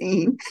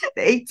 18.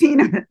 The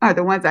 18 are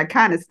the ones I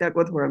kind of stuck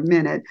with for a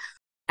minute.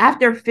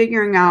 After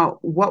figuring out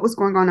what was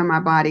going on in my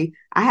body,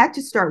 I had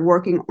to start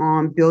working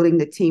on building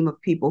the team of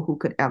people who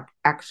could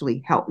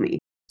actually help me.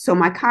 So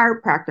my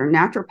chiropractor,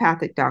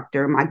 naturopathic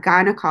doctor, my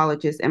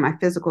gynecologist, and my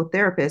physical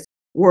therapist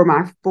were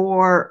my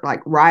four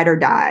like ride or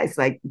dies.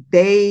 Like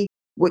I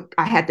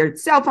had their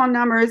cell phone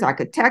numbers, I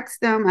could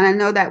text them. And I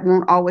know that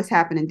won't always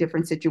happen in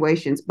different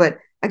situations. But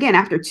again,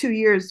 after 2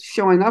 years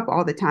showing up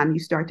all the time, you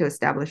start to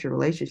establish a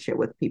relationship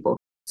with people.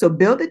 So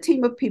build a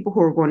team of people who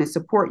are going to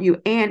support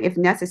you. And if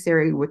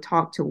necessary, would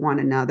talk to one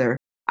another.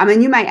 I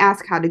mean, you might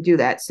ask how to do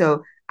that.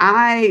 So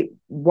I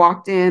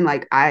walked in,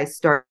 like I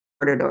started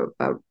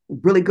a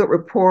really good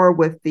rapport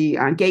with the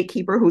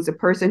gatekeeper, who's the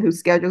person who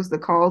schedules the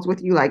calls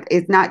with you. Like,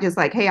 it's not just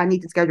like, hey, I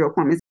need to schedule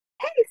appointments.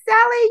 Hey,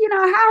 Sally,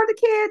 how are the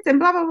kids? And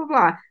blah, blah, blah,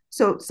 blah.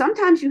 So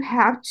sometimes you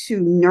have to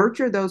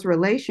nurture those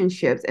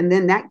relationships. And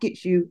then that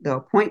gets you the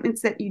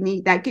appointments that you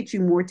need. That gets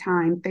you more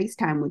time,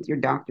 FaceTime with your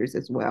doctors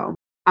as well.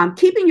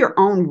 Keeping your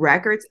own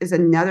records is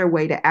another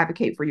way to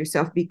advocate for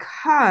yourself,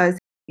 because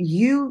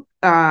you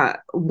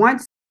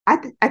once I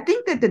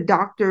think that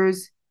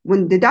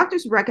when the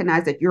doctors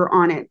recognize that you're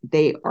on it,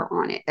 they are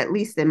on it, at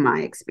least in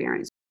my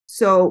experience.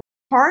 So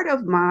part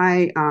of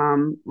my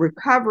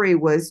recovery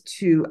was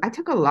I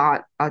took a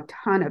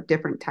ton of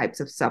different types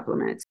of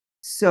supplements.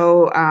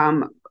 So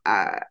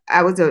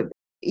I was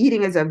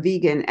eating as a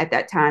vegan at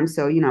that time.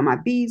 So, my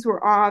bees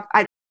were off.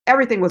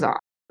 Everything was off.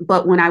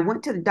 But when I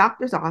went to the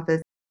doctor's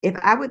office, if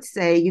I would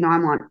say,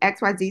 I'm on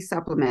XYZ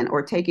supplement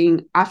or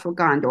taking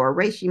ashwagandha or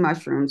reishi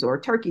mushrooms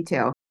or turkey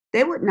tail,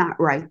 they would not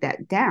write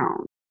that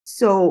down.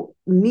 So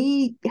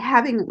me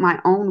having my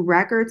own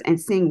records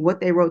and seeing what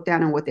they wrote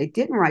down and what they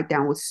didn't write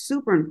down was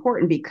super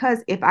important,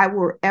 because if I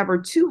were ever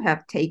to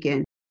have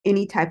taken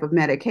any type of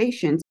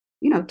medications,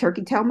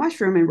 turkey tail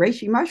mushroom and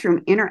reishi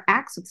mushroom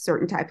interacts with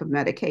certain type of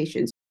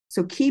medications.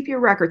 So keep your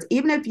records,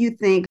 even if you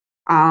think,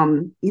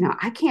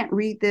 I can't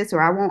read this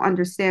or I won't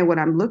understand what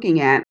I'm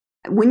looking at.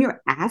 When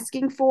you're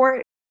asking for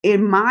it,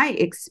 in my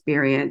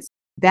experience,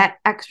 that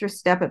extra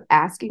step of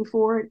asking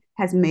for it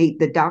has made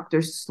the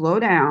doctors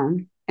slow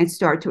down and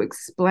start to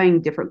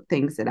explain different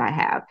things that I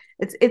have.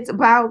 It's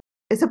about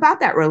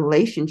that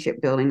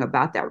relationship building,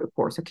 about that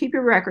rapport. So keep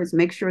your records,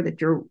 make sure that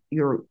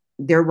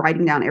they're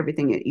writing down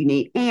everything that you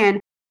need, and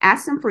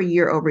ask them for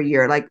year over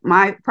year. Like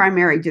my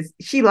primary,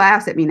 she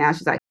laughs at me now.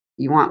 She's like,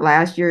 you want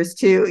last year's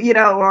too,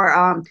 or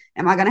am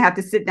I going to have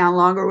to sit down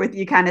longer with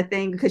you, kind of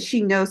thing, because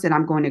she knows that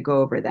I'm going to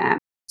go over that.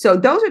 So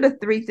those are the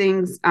three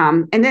things.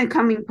 And then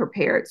coming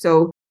prepared.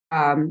 So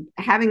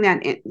having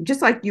that,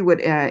 just like you would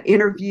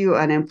interview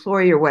an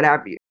employee or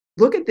whatever,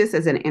 look at this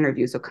as an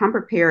interview. So come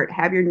prepared,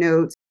 have your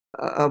notes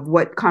of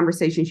what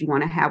conversations you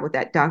want to have with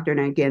that doctor. And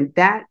again,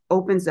 that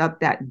opens up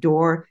that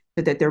door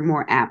so that they're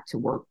more apt to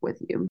work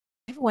with you.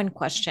 I have one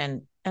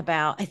question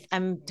about,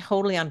 I'm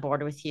totally on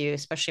board with you,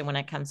 especially when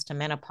it comes to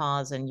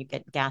menopause and you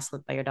get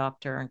gaslit by your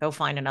doctor and go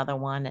find another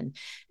one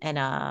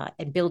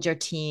and build your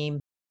team.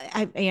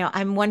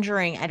 I'm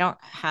wondering, I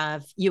don't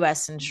have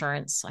US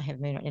insurance. I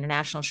have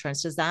international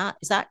insurance. Is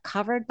that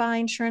covered by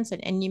insurance?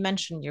 And you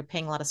mentioned you're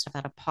paying a lot of stuff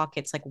out of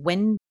pockets. Like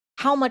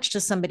how much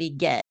does somebody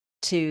get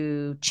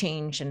to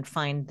change and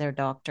find their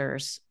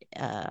doctors?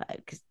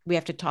 Because we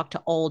have to talk to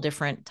all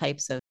different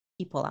types of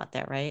people out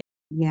there, right?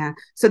 Yeah.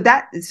 So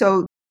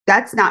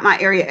that's not my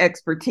area of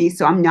expertise.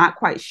 So I'm not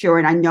quite sure.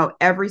 And I know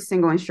every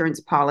single insurance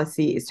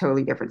policy is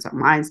totally different. So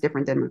mine's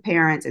different than my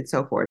parents and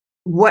so forth.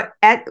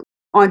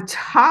 On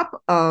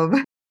top of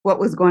what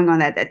was going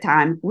on at that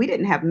time, we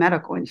didn't have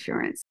medical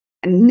insurance.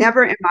 And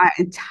never in my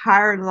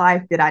entire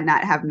life did I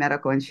not have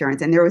medical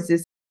insurance. And there was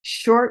this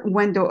short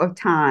window of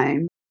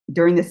time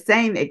during the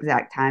same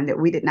exact time that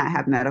we did not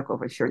have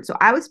medical insurance. So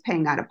I was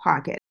paying out of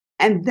pocket.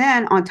 And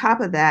then on top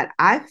of that,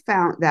 I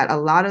found that a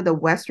lot of the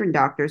Western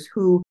doctors,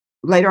 who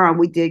later on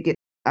we did get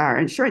our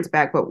insurance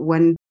back, but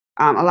when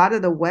a lot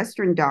of the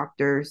Western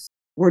doctors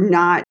were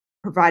not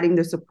providing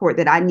the support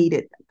that I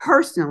needed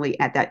personally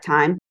at that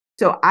time.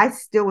 So I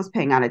still was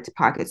paying out of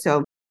pocket.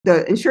 So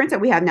the insurance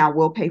that we have now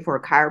will pay for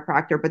a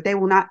chiropractor, but they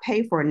will not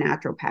pay for a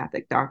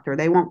naturopathic doctor.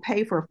 They won't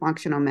pay for a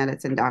functional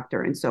medicine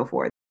doctor and so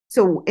forth.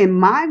 So in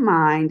my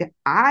mind,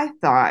 I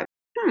thought,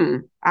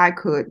 I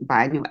could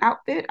buy a new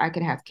outfit. I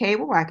could have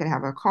cable. I could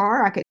have a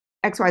car. I could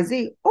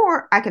XYZ,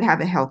 or I could have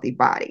a healthy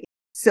body.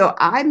 So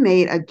I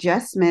made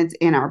adjustments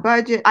in our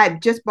budget. I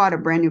just bought a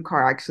brand new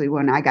car actually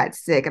when I got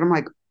sick. And I'm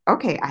like,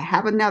 okay, I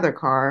have another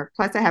car.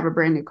 Plus I have a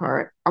brand new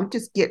car. I'll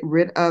just get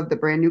rid of the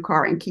brand new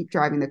car and keep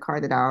driving the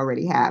car that I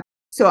already have.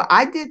 So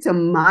I did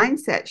some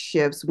mindset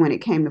shifts when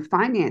it came to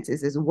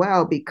finances as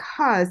well,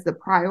 because the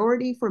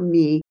priority for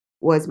me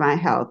was my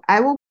health. I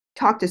will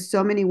talk to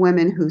so many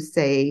women who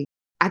say,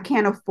 I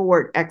can't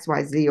afford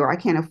XYZ or I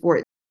can't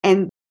afford,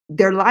 and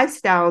their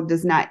lifestyle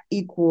does not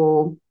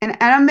equal, and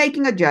I'm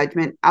making a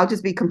judgment. I'll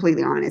just be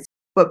completely honest.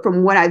 But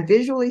from what I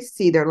visually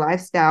see, their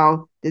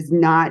lifestyle does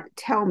not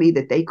tell me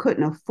that they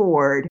couldn't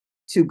afford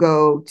to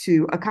go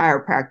to a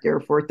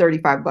chiropractor for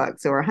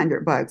 $35 or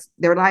 $100.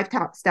 Their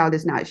lifestyle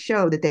does not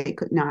show that they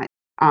could not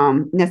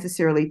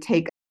necessarily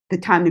take the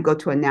time to go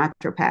to a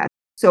naturopath.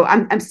 So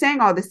I'm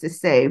saying all this to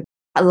say,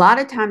 a lot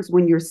of times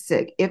when you're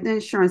sick, if the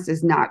insurance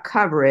does not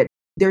cover it,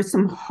 there's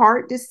some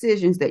hard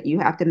decisions that you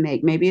have to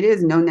make. Maybe it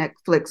is no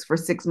Netflix for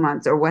 6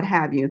 months or what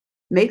have you.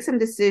 Make some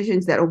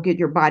decisions that will get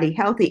your body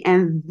healthy.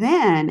 And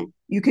then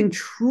you can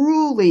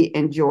truly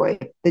enjoy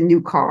the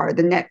new car,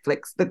 the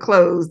Netflix, the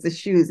clothes, the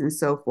shoes, and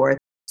so forth.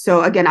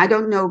 So again, I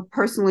don't know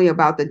personally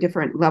about the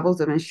different levels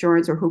of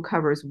insurance or who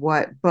covers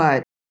what,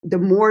 but the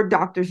more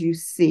doctors you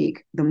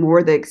seek, the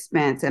more the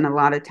expense. And a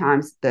lot of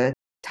times the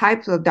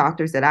types of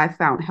doctors that I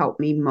found helped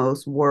me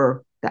most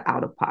were the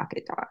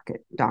out-of-pocket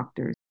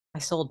doctors. I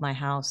sold my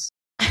house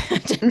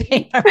to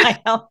pay for my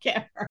health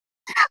care.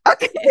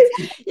 Okay.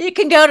 You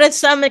can go to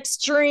some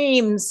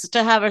extremes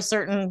to have a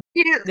certain,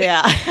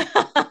 yeah.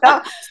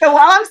 So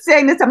while I'm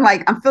saying this, I'm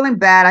like, I'm feeling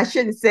bad. I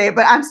shouldn't say it,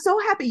 but I'm so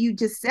happy you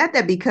just said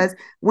that, because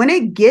when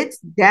it gets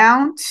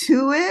down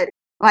to it,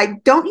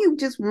 like, don't you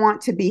just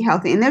want to be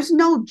healthy? And there's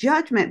no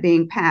judgment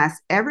being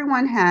passed.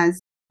 Everyone has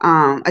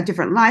a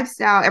different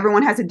lifestyle.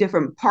 Everyone has a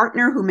different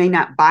partner who may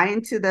not buy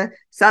into the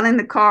selling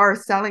the car or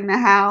selling the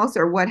house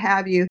or what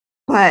have you.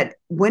 But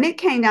when it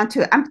came down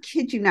to it, I'm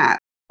kid you not,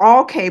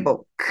 all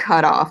cable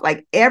cut off,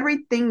 like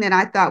everything that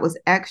I thought was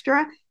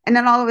extra. And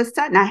then all of a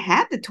sudden I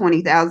had the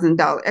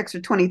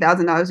extra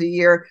 $20,000 a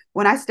year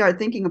when I started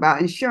thinking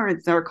about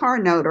insurance or car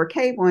note or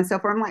cable and so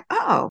forth. I'm like,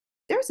 oh,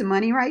 there's some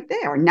money right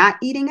there. Not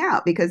eating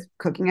out, because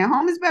cooking at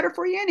home is better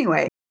for you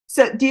anyway.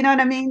 So do you know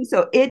what I mean?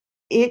 So it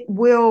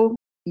will,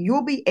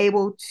 you'll be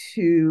able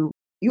to,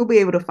 you'll be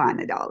able to find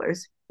the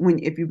dollars when,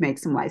 if you make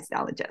some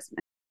lifestyle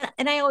adjustments.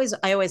 And I always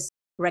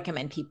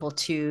recommend people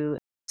to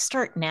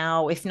start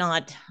now. If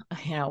not,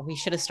 we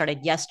should have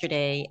started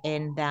yesterday,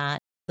 in that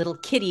little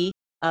kitty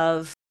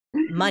of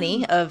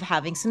money, of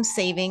having some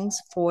savings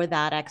for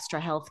that extra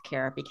health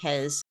care,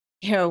 because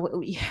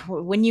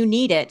when you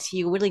need it,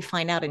 you really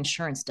find out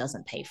insurance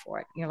doesn't pay for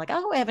it. You're like,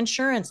 oh, I have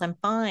insurance, I'm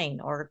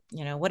fine, or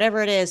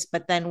whatever it is.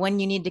 But then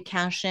when you need to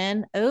cash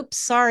in, oops,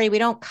 sorry, we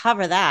don't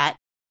cover that.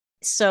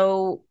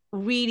 So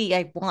really,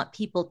 I want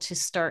people to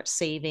start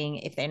saving.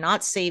 If they're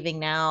not saving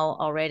now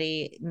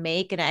already,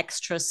 make an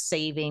extra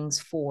savings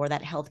for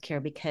that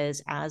healthcare,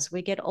 because as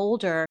we get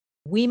older,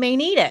 we may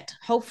need it.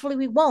 Hopefully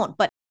we won't,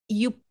 but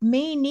you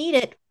may need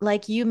it,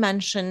 like you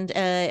mentioned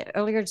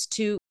earlier,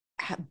 to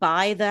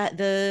buy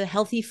the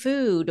healthy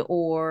food,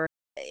 or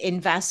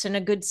invest in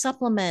a good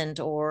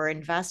supplement, or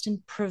invest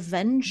in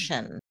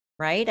prevention.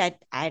 Right?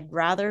 I'd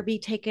rather be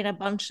taking a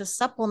bunch of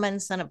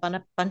supplements than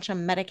a bunch of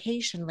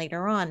medication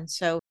later on.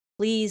 So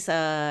please,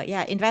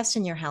 yeah, invest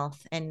in your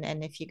health. And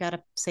if you got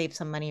to save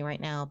some money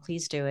right now,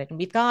 please do it. And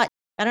we've got,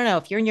 I don't know,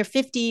 if you're in your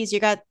 50s, you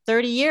got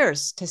 30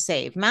 years to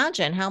save.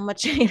 Imagine how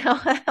much,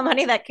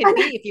 money that could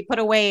be if you put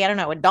away, I don't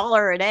know,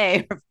 $1 a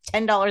day or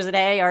 $10 a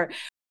day or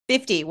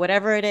 50,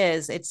 whatever it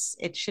is.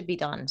 It should be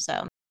done.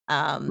 So,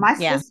 My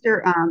yeah.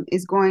 sister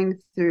is going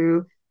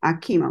through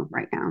chemo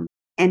right now,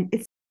 and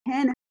it's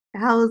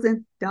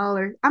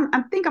 $10,000.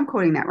 I think I'm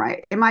quoting that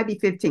right. It might be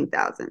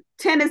 15,000.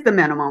 10 is the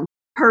minimum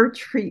per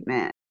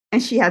treatment,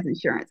 and she has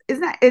insurance.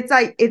 Isn't that? It's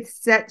like it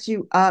sets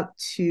you up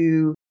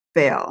to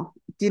fail.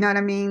 Do you know what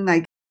I mean?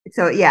 Like,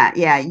 so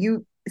yeah.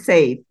 You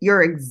save.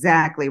 You're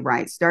exactly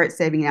right. Start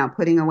saving now,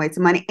 putting away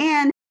some money,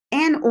 and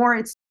or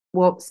it's,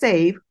 well,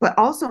 save, but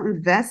also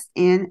invest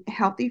in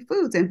healthy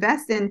foods.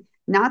 Invest in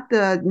not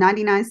the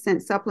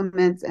 99-cent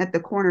supplements at the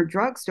corner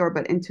drugstore,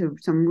 but into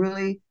some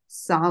really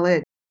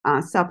solid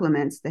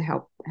supplements to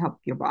help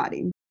your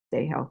body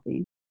stay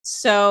healthy.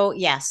 So,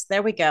 yes,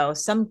 there we go.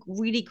 Some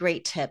really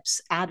great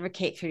tips.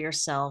 Advocate for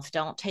yourself.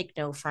 Don't take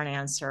no for an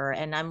answer.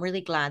 And I'm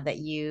really glad that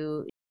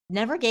you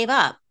never gave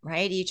up,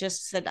 right? You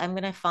just said, I'm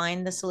going to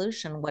find the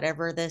solution,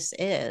 whatever this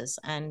is.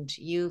 And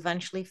you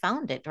eventually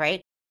found it,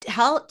 right?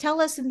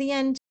 Tell us in the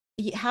end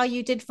how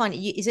you did find it.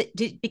 Is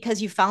it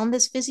because you found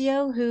this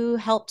physio who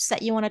helped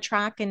set you on a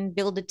track and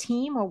build a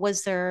team, or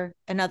was there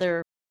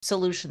another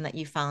solution that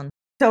you found?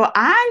 So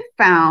I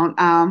found,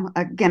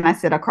 again, I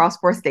said across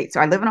 4 states. So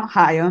I live in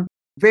Ohio.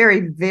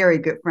 Very, very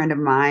good friend of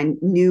mine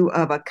knew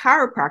of a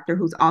chiropractor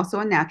who's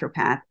also a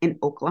naturopath in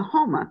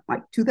Oklahoma,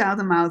 like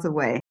 2,000 miles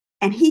away.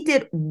 And he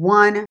did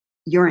one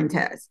urine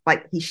test.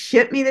 Like, he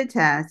shipped me the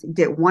test,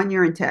 did one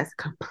urine test,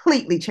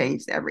 completely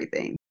changed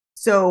everything.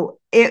 So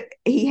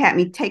he had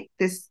me take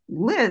this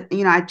list.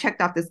 I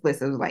checked off this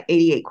list. It was like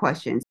 88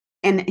 questions.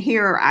 And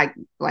here I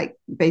like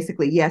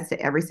basically yes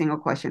to every single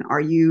question. Are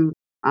you,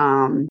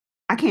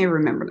 I can't even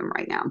remember them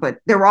right now, but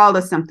they were all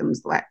the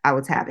symptoms that I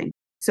was having.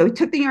 So he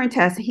took the urine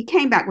test. He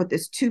came back with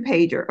this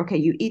 2-pager. Okay,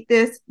 you eat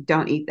this,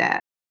 don't eat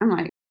that. I'm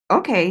like,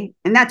 okay.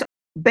 And that's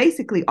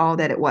basically all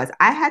that it was.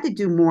 I had to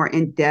do more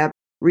in-depth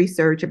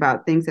research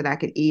about things that I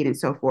could eat and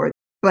so forth.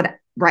 But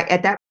right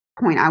at that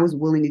point, I was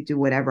willing to do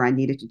whatever I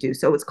needed to do.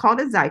 So it's called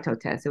a Zyto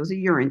test. It was a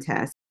urine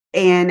test.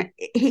 And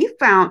he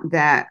found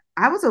that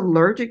I was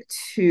allergic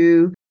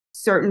to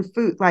certain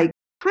food, like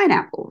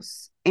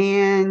pineapples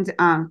and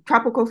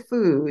tropical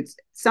foods,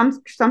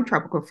 some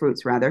tropical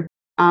fruits rather,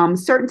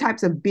 certain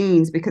types of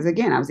beans, because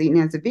again, I was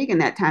eating as a vegan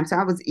that time. So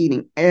I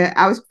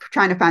was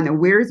trying to find the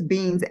weirdest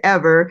beans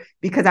ever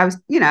because I was,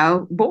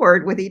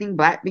 bored with eating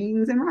black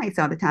beans and rice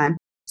all the time.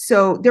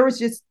 So there was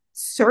just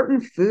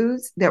certain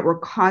foods that were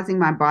causing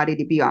my body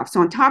to be off.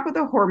 So on top of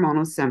the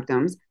hormonal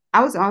symptoms,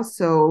 I was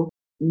also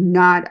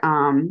not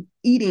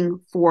eating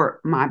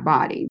for my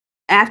body.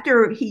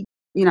 After he,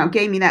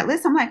 gave me that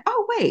list, I'm like,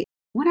 oh, wait,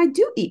 when I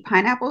do eat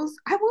pineapples,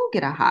 I will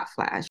get a hot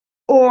flash.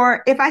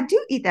 Or if I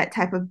do eat that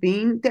type of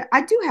bean,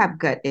 I do have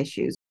gut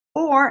issues.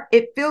 Or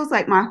it feels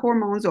like my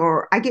hormones,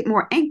 or I get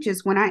more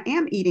anxious when I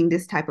am eating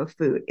this type of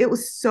food. It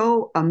was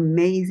so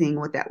amazing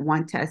what that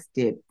one test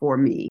did for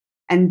me.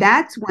 And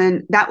that's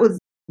when that was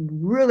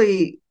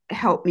really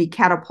helped me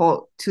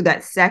catapult to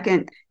that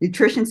second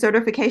nutrition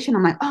certification.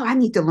 I'm like, oh, I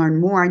need to learn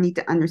more. I need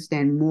to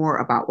understand more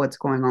about what's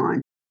going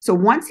on. So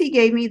once he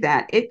gave me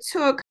that, it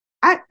took,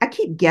 I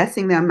keep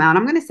guessing the amount,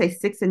 I'm going to say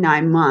 6 to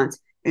 9 months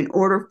in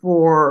order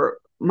for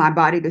my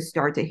body to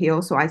start to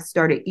heal. So I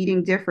started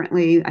eating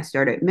differently. I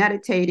started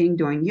meditating,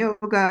 doing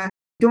yoga,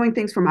 doing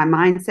things for my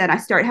mindset. I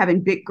started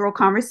having big girl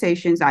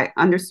conversations. I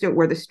understood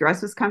where the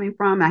stress was coming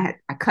from. I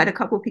cut a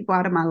couple of people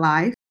out of my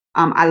life.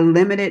 I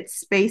limited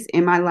space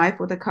in my life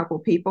with a couple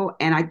of people.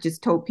 And I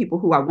just told people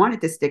who I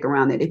wanted to stick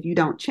around that if you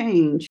don't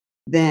change,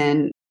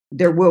 then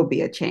there will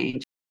be a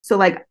change. So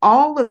like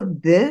all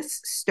of this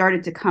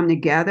started to come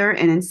together.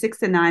 And in 6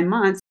 to 9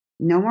 months,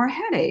 no more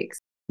headaches,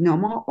 no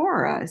more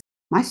auras.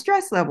 My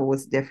stress level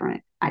was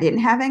different. I didn't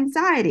have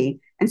anxiety.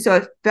 And so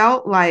it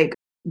felt like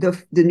the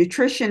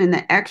nutrition and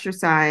the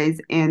exercise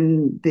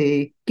and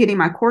the getting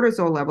my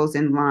cortisol levels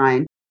in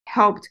line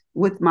helped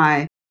with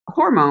my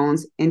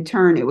hormones. In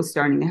turn, it was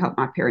starting to help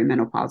my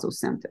perimenopausal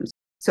symptoms.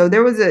 So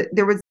there was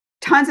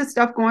tons of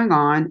stuff going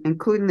on,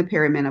 including the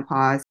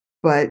perimenopause,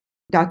 but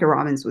Dr.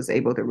 Robbins was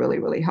able to really,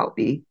 really help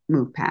me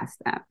move past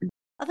that.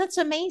 Oh, that's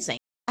amazing.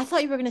 I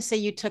thought you were going to say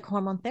you took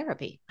hormone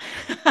therapy.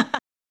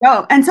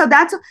 No, and so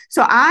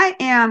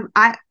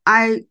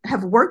I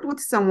have worked with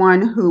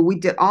someone who we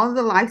did all of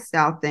the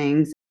lifestyle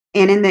things.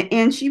 And in the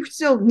end, she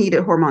still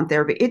needed hormone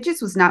therapy. It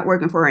just was not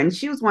working for her. And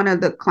she was one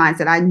of the clients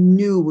that I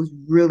knew was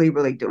really,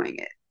 really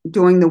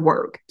doing the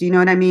work. Do you know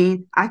what I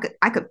mean? I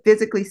could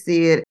physically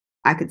see it.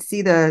 I could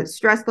see the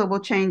stress level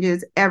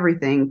changes,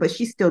 everything, but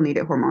she still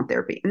needed hormone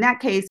therapy. In that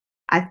case,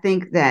 I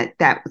think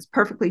that was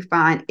perfectly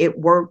fine. It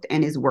worked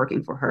and is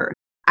working for her.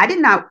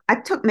 I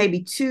took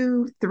maybe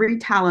 2, 3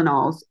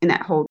 Tylenols in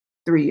that whole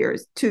 3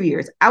 years, 2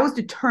 years. I was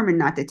determined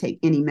not to take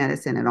any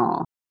medicine at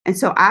all. And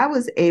so I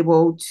was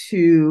able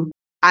to,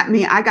 I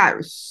mean, I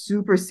got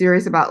super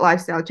serious about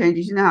lifestyle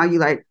changes. You know how you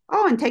like,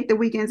 oh, and take the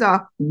weekends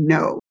off?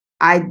 No,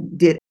 I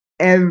did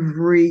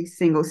every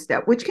single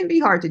step, which can be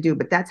hard to do,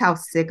 but that's how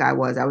sick I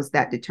was. I was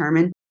that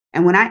determined.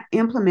 And when I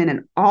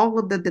implemented all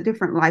of the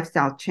different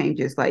lifestyle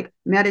changes, like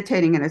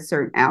meditating at a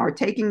certain hour,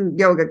 taking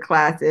yoga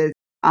classes,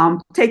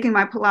 taking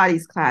my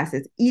Pilates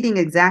classes, eating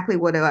exactly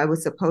what I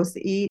was supposed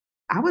to eat,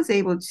 I was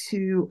able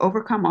to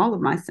overcome all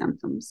of my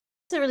symptoms.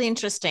 It's really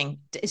interesting.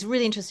 It's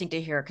really interesting to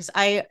hear because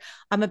I'm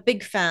a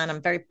big fan.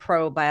 I'm very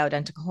pro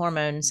bioidentical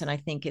hormones, and I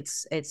think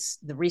it's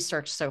the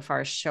research so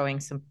far is showing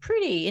some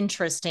pretty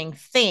interesting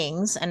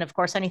things. And of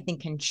course, anything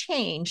can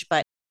change,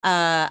 but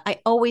I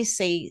always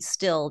say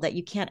still that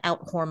you can't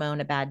out hormone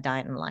a bad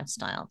diet and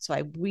lifestyle. So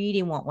I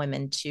really want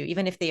women to,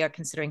 even if they are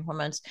considering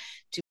hormones,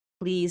 to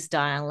please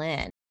dial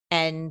in.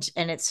 And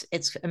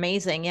it's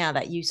amazing, yeah,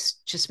 that you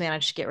just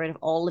managed to get rid of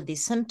all of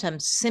these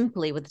symptoms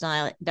simply with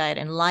diet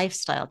and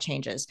lifestyle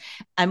changes.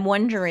 I'm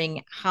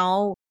wondering,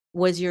 how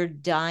was your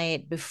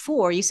diet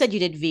before? You said you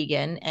did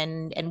vegan,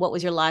 and what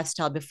was your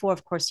lifestyle before?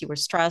 Of course, you were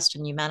stressed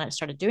and you managed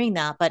started doing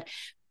that, but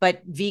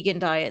vegan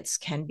diets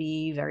can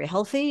be very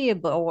healthy.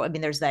 But or, I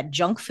mean, there's that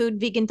junk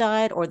food vegan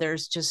diet, or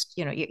there's just,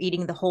 you're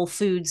eating the whole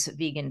foods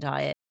vegan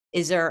diet.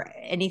 Is there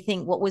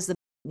anything? What was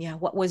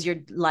your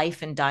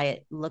life and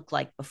diet look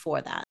like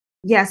before that?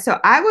 Yeah, so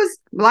I was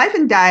life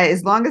and diet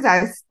as long as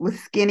I was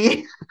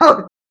skinny.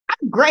 I'm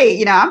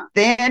great. I'm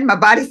thin, my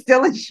body's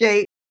still in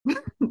shape,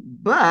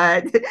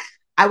 but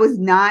I was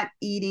not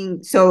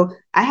eating. So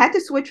I had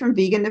to switch from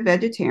vegan to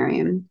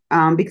vegetarian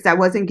because I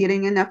wasn't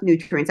getting enough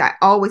nutrients. I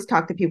always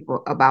talk to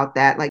people about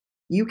that. Like,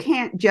 you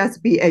can't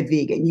just be a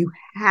vegan. You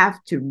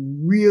have to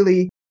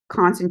really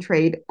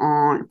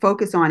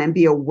focus on and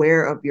be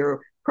aware of your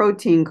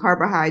protein,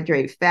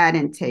 carbohydrate, fat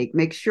intake,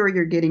 make sure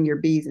you're getting your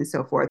B's and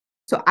so forth.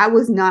 So I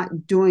was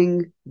not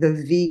doing the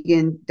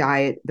vegan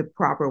diet the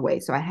proper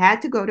way. So I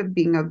had to go to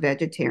being a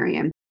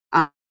vegetarian.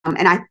 And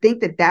I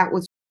think that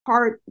was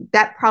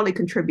that probably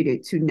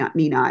contributed to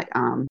me not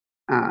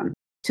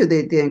to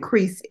the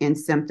increase in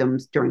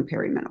symptoms during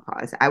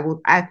perimenopause.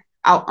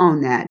 I'll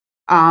own that.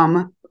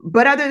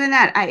 But other than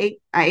that, I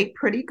ate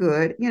pretty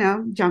good,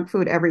 junk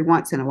food every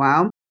once in a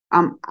while.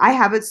 I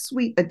have a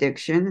sweet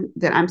addiction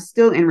that I'm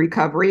still in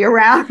recovery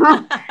around.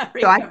 So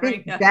I think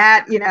Recovering. Yeah.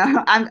 that,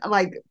 I'm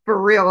like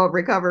for real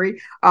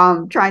recovery,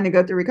 trying to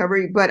go through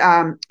recovery. But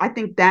I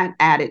think that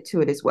added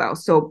to it as well.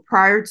 So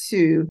prior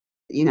to,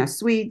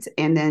 sweets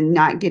and then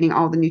not getting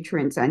all the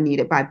nutrients I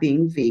needed by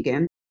being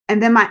vegan.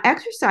 And then my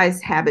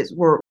exercise habits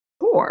were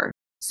poor.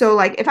 So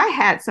like if I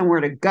had somewhere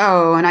to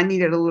go and I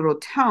needed a little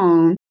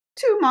tone,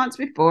 2 months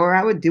before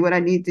I would do what I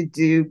need to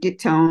do, get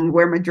toned,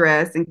 wear my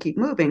dress and keep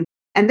moving.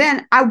 And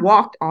then I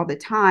walked all the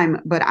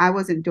time, but I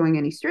wasn't doing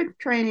any strength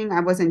training.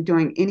 I wasn't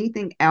doing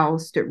anything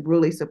else to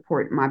really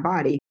support my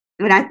body.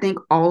 And I think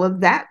all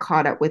of that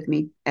caught up with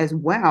me as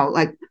well.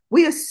 Like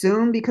we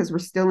assume because we're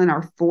still in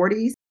our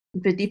 40s,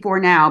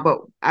 54 now, but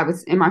I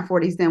was in my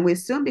 40s then. We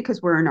assume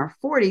because we're in our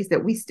 40s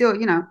that we still,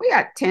 we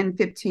got 10,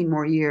 15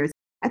 more years.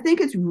 I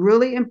think it's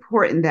really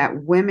important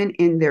that women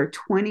in their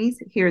 20s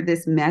hear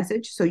this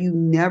message so you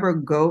never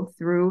go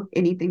through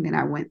anything that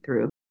I went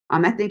through.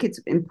 I think it's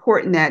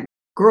important that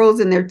girls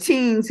in their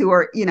teens who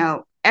are,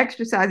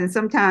 exercising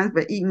sometimes,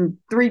 but eating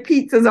 3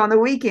 pizzas on the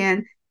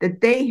weekend, that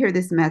they hear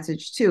this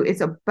message too.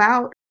 It's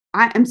about,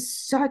 I am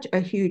such a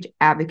huge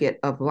advocate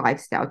of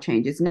lifestyle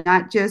changes,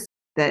 not just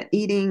the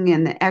eating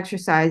and the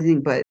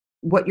exercising, but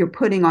what you're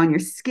putting on your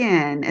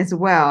skin as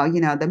well,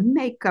 the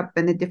makeup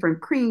and the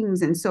different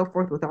creams and so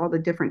forth with all the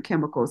different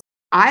chemicals.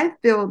 I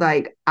feel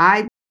like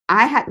I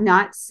had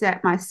not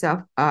set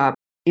myself up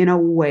in a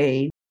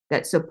way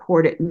that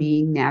supported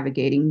me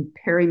navigating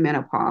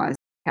perimenopause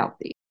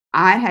healthy.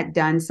 I had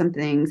done some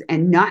things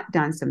and not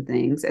done some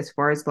things as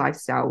far as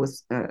lifestyle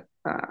was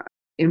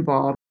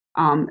involved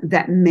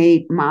that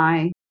made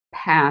my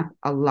path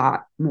a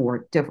lot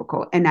more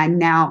difficult. And I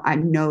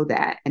know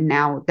that. And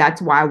now that's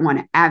why I want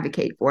to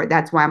advocate for it.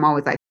 That's why I'm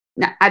always like,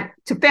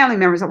 to family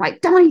members, I'm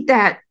like, don't eat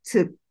that.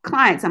 To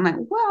clients, I'm like,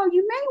 well,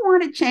 you may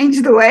want to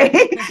change the way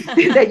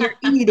that you're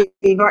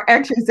eating or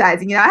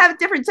exercising. I have a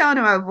different tone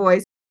in my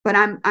voice, but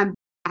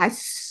I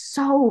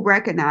so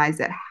recognize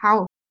that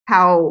how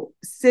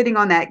sitting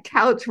on that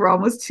couch for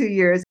almost 2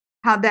 years,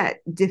 how that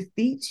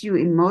defeats you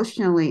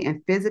emotionally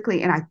and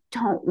physically. And I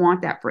don't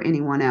want that for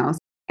anyone else.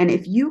 And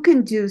if you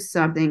can do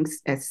something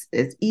as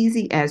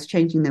easy as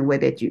changing the way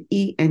that you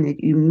eat and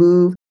that you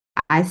move,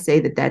 I say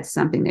that that's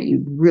something that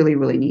you really,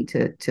 really need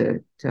to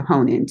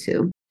hone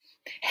into.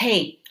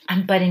 Hey,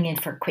 I'm butting in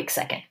for a quick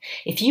second.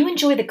 If you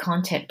enjoy the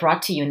content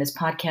brought to you in this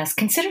podcast,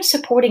 consider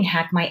supporting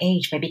Hack My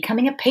Age by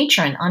becoming a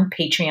patron on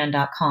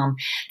patreon.com.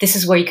 This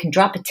is where you can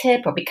drop a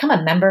tip or become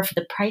a member for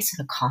the price of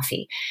a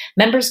coffee.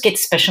 Members get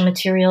special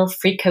material,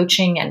 free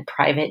coaching, and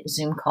private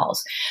Zoom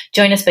calls.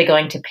 Join us by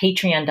going to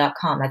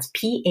patreon.com. That's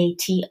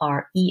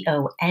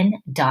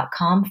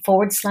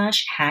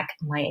patreon.com/hack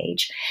my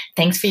age.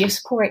 Thanks for your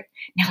support.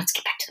 Now let's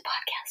get back to the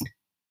podcast.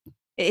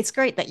 It's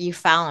great that you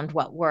found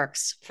what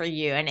works for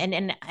you,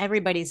 and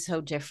everybody's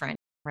so different,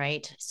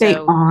 right? They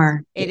So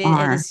are. They it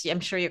are. is, I'm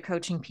sure you're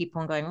coaching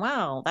people and going,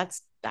 wow,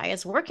 that's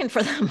diet's working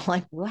for them.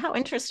 Like, wow, how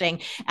interesting.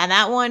 And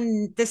that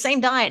one, the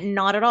same diet,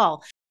 not at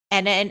all.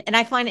 And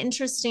I find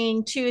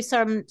interesting too,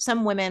 some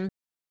women,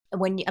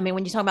 when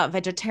you talk about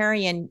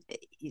vegetarian,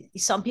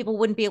 some people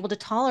wouldn't be able to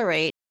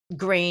tolerate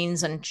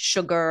grains and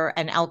sugar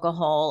and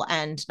alcohol,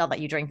 and not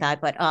that you drink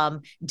that, but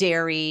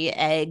dairy,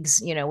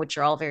 eggs, which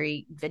are all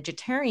very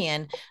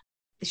vegetarian.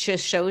 It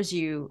just shows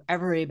you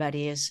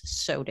everybody is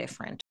so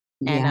different.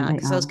 And Yeah, they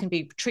because those are. can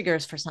be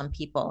triggers for some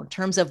people in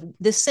terms of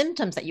the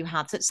symptoms that you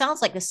have. So it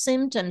sounds like the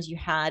symptoms you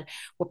had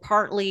were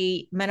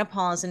partly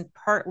menopause and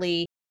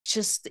partly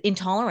just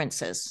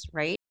intolerances,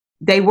 right?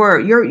 They were.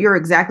 You're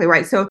exactly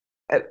right. So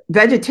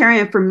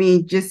vegetarian for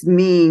me just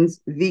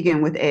means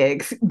vegan with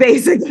eggs,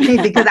 basically,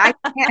 because I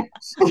can't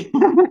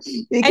And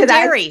because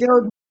I dairy,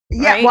 still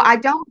yeah, well right? I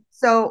don't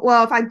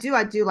well if I do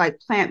like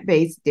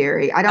plant-based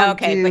dairy. I don't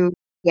Okay, but do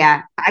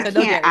yeah, so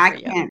no dairy I for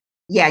you. can't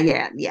yeah,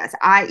 yes.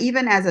 I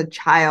even as a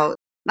child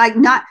like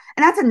not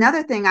and that's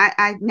another thing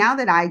I now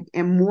that I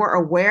am more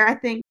aware I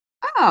think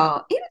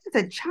oh, even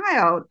as a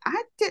child,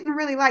 I didn't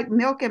really like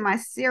milk in my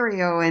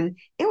cereal and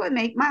it would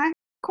make my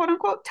quote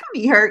unquote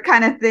tummy hurt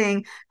kind of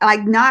thing.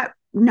 Like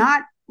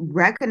not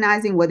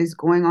recognizing what is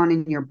going on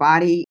in your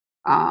body,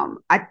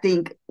 I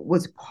think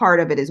was part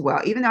of it as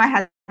well. Even though I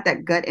had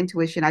that gut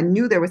intuition, I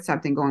knew there was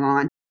something going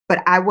on,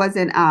 but I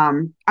wasn't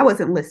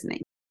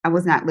listening. I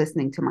was not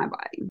listening to my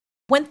body.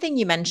 One thing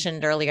you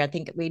mentioned earlier, I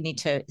think we need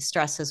to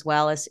stress as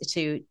well is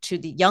to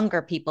the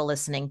younger people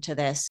listening to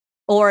this,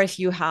 or if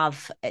you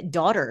have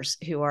daughters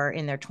who are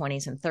in their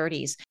 20s and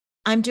 30s.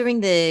 I'm doing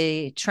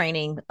the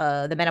training,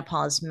 the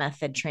menopause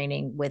method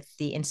training with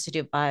the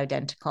Institute of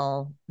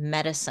Bioidentical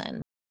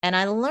Medicine. And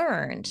I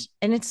learned,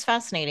 and it's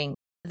fascinating,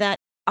 that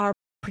our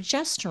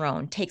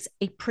progesterone takes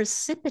a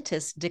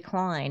precipitous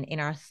decline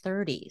in our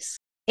 30s.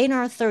 in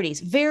our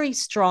 30s, very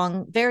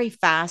strong, very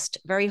fast,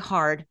 very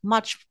hard,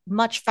 much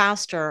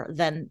faster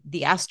than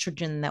the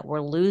estrogen that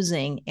we're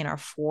losing in our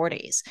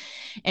 40s.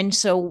 And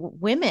so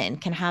women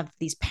can have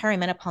these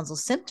perimenopausal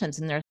symptoms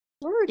in their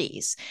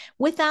 30s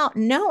without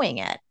knowing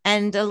it.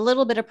 And a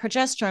little bit of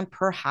progesterone,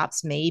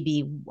 perhaps,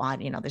 maybe,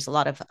 there's a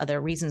lot of other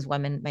reasons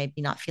women may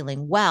be not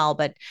feeling well,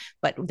 but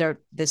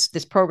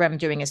this program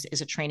doing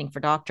is a training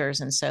for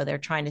doctors. And so they're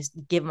trying to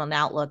give them an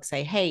outlook,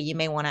 say, hey, you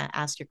may want to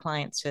ask your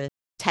clients to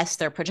test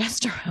their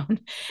progesterone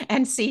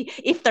and see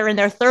if they're in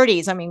their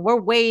 30s. I mean,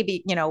 we're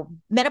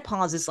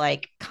menopause is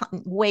like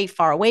way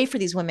far away for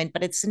these women,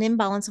 but it's an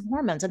imbalance of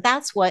hormones. And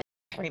that's what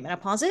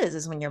perimenopause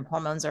is when your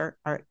hormones are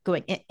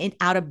going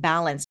out of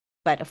balance.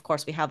 But of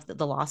course, we have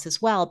the loss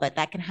as well, but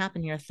that can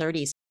happen in your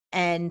 30s.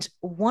 And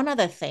one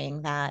other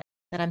thing that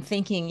I'm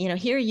thinking,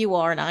 here you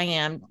are and I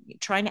am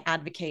trying to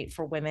advocate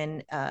for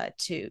women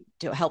to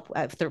help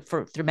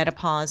through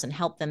menopause and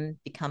help them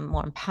become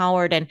more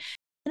empowered. And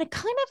it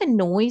kind of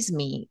annoys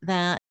me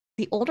that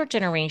the older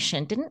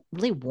generation didn't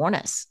really warn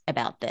us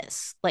about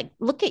this. Like,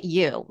 look at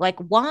you. Like,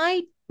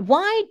 why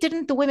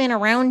didn't the women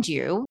around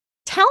you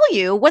tell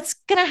you what's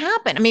going to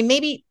happen? I mean,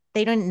 maybe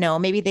they didn't know.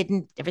 Maybe they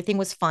didn't, everything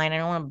was fine. I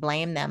don't want to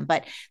blame them,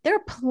 but there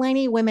are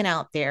plenty of women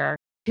out there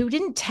who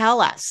didn't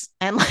tell us.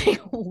 And like,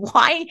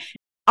 why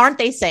aren't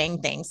they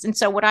saying things? And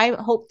so what I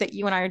hope that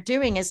you and I are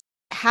doing is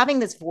having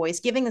this voice,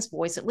 giving this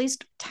voice, at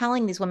least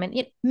telling these women,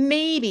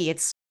 maybe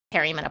it's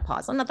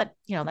perimenopause. I'm not that,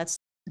 that's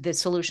the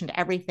solution to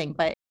everything,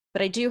 but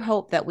I do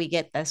hope that we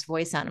get this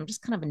voice out. I'm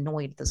just kind of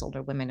annoyed at those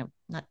older women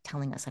not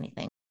telling us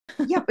anything.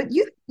 Yeah, but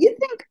you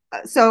think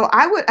so?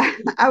 I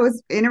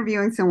was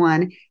interviewing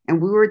someone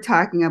and we were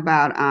talking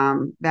about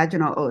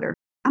vaginal odor.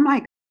 I'm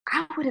like,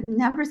 I would have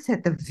never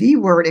said the V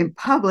word in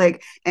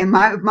public. And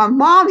my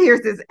mom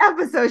hears this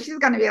episode, she's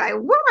gonna be like,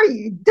 what are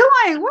you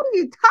doing? What are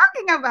you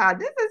talking about?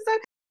 This is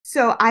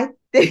so I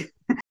think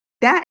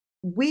that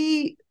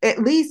we, at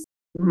least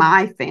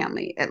my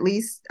family, at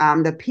least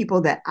the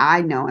people that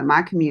I know in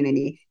my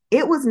community,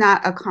 it was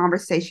not a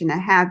conversation to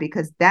have,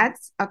 because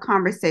that's a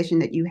conversation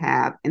that you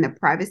have in the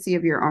privacy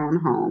of your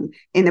own home,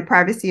 in the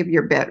privacy of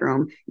your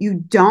bedroom. You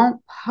don't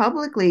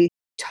publicly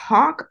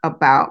talk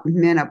about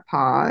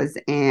menopause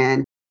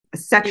and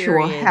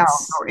sexual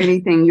health Periods. or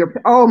anything.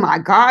 Oh my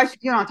gosh,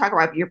 you don't talk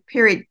about your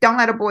period. Don't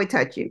let a boy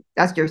touch you.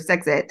 That's your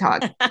sex ed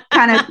talk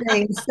kind of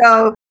thing.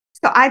 So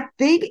I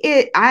think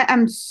I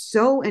am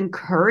so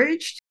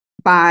encouraged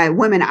by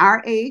women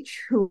our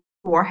age who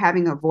are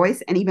having a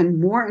voice, and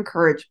even more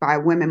encouraged by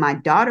women my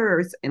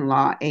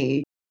daughters-in-law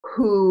age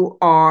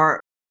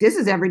this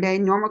is everyday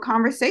normal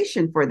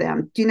conversation for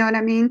them. Do you know what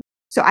I mean?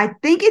 So I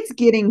think it's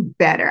getting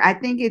better. I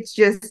think it's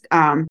just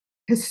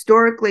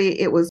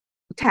historically it was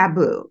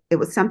taboo. It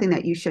was something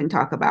that you shouldn't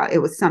talk about. It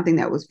was something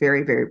that was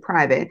very, very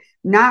private,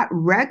 not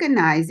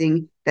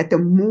recognizing that the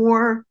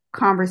more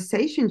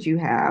conversations you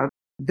have,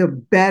 the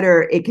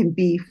better it can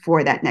be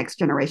for that next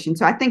generation.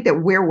 So I think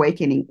that we're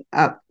waking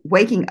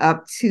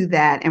up to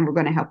that, and we're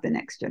going to help the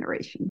next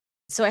generation.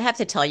 So I have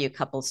to tell you a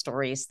couple of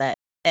stories that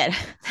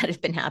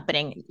have been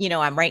happening.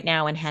 I'm right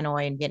now in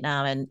Hanoi in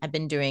Vietnam, and I've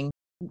been doing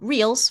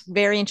reels,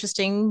 very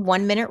interesting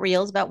 1-minute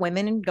reels about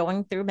women and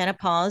going through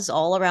menopause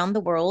all around the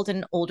world,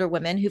 and older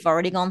women who've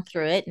already gone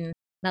through it. And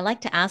I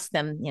like to ask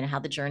them, how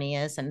the journey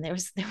is. And there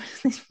was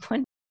this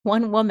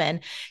one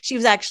woman, she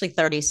was actually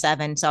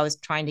 37. So I was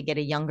trying to get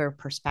a younger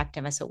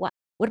perspective. I said, what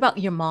about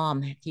your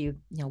mom?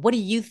 What do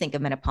you think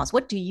of menopause?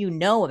 What do you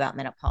know about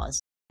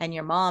menopause? And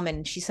your mom?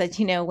 And she said,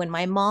 when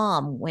my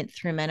mom went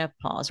through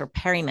menopause or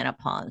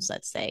perimenopause,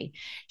 let's say,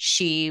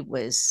 she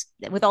was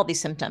with all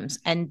these symptoms,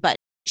 but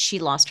she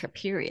lost her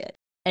period.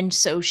 And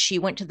so she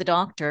went to the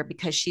doctor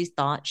because she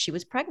thought she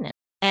was pregnant.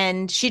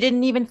 And she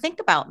didn't even think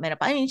about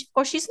menopause. I mean, of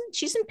course, she's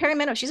in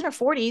perimenopause. She's in her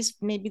 40s,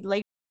 maybe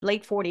late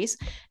 40s.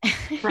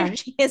 Right.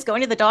 She is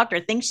going to the doctor,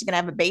 thinks she's going to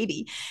have a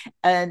baby,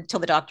 until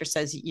the doctor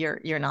says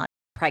you're not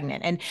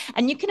pregnant.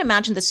 And you can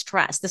imagine the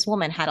stress. This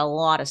woman had a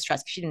lot of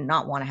stress. She did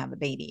not want to have a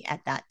baby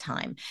at that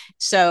time.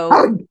 So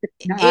Oh,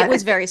 it God.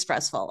 was very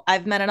stressful.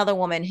 I've met another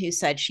woman who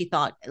said she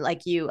thought,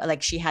 like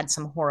she had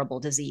some horrible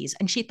disease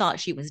and she thought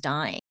she was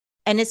dying.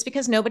 And it's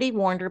because nobody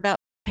warned her about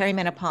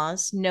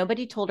perimenopause.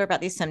 Nobody told her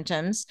about these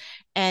symptoms.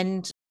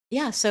 And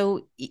yeah,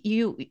 so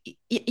you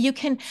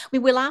can, we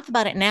laugh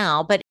about it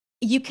now, but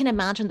you can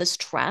imagine the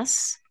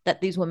stress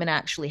that these women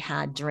actually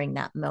had during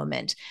that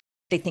moment.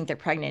 They think they're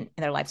pregnant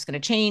and their life's going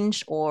to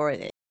change, or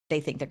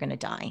they think they're going to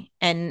die.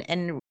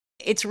 And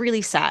it's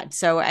really sad.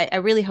 So I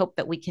really hope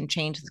that we can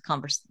change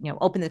the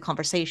open the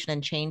conversation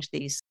and change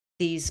these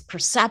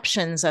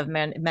perceptions of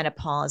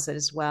menopause,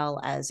 as well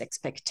as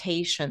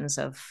expectations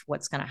of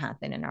what's going to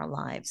happen in our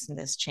lives in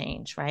this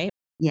change, right?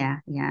 Yeah,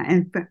 yeah.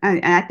 And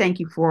I thank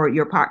you for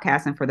your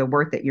podcast and for the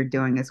work that you're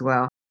doing as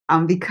well.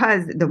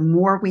 Because the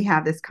more we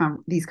have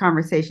these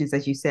conversations,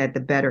 as you said, the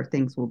better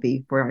things will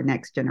be for our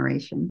next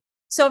generation.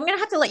 So I'm going to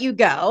have to let you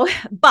go,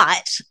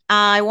 but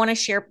I want to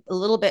share a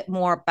little bit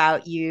more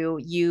about you.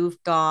 You've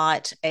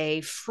got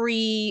a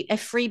freebie,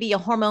 a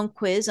hormone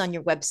quiz on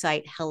your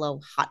website,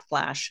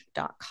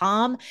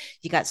 hellohotflash.com.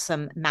 You got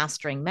some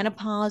Mastering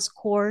Menopause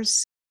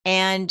course,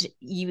 and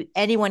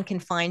anyone can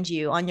find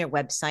you on your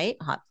website,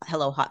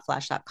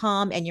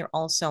 hellohotflash.com, and you're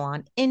also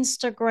on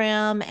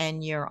Instagram,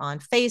 and you're on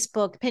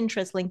Facebook,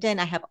 Pinterest, LinkedIn.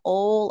 I have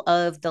all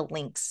of the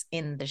links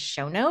in the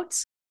show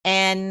notes.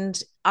 And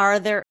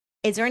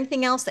is there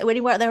anything else that any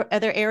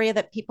other area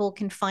that people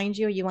can find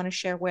you? Or you want to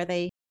share where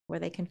they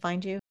can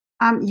find you?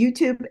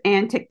 YouTube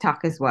and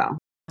TikTok as well.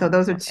 So Oh,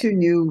 those are perfect. two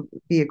new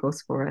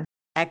vehicles for us.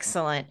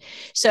 Excellent.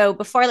 So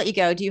before I let you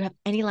go, do you have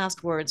any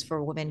last words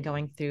for women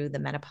going through the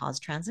menopause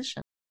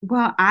transition?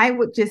 Well, I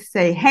would just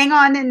say, hang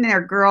on in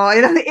there, girl.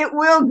 It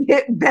will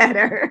get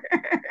better.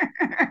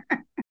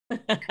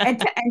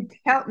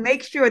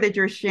 Make sure that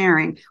you're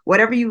sharing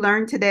whatever you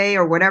learned today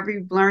or whatever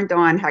you've learned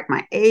on Hack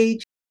My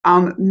Age.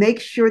 Make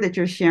sure that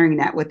you're sharing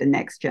that with the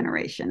next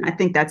generation. I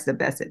think that's the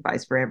best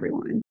advice for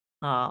everyone.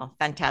 Oh,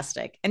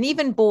 fantastic. And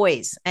even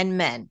boys and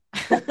men.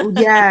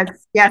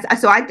 Yes, yes.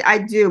 So I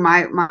do.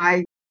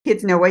 My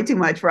kids know way too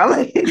much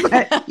probably,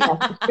 but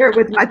yeah, share it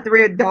with my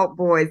three adult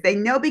boys. They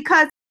know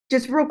because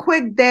just real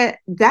quick that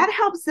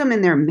helps them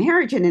in their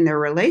marriage and in their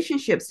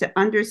relationships to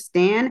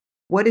understand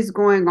what is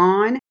going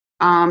on.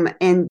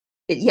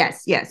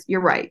 Yes,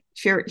 you're right.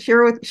 Share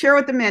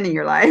with the men in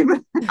your life.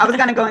 I was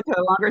going to go into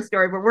a longer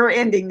story, but we're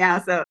ending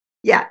now. So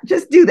yeah,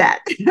 just do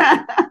that.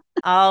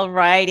 All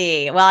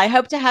righty. Well, I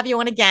hope to have you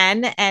on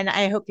again, and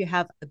I hope you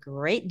have a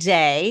great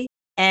day.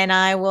 And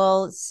I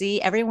will see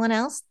everyone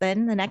else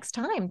then the next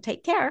time.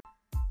 Take care.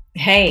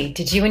 Hey,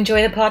 did you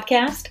enjoy the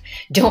podcast?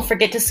 Don't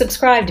forget to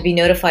subscribe to be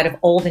notified of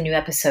all the new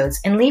episodes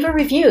and leave a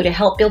review to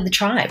help build the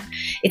tribe.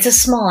 It's a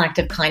small act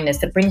of kindness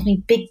that brings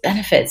me big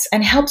benefits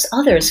and helps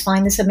others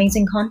find this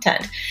amazing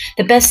content.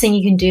 The best thing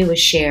you can do is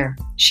share.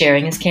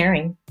 Sharing is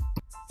caring.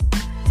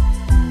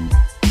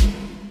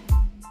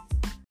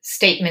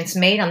 Statements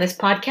made on this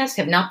podcast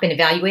have not been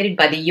evaluated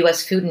by the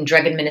U.S. Food and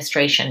Drug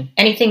Administration.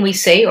 Anything we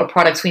say or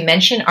products we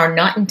mention are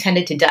not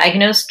intended to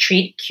diagnose,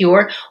 treat,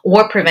 cure,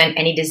 or prevent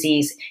any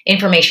disease.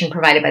 Information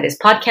provided by this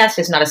podcast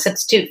is not a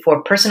substitute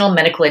for personal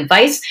medical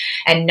advice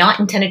and not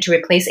intended to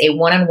replace a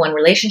one-on-one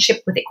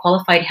relationship with a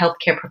qualified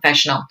healthcare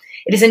professional.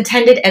 It is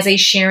intended as a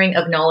sharing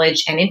of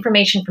knowledge and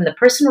information from the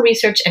personal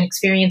research and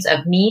experience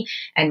of me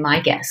and my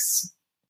guests.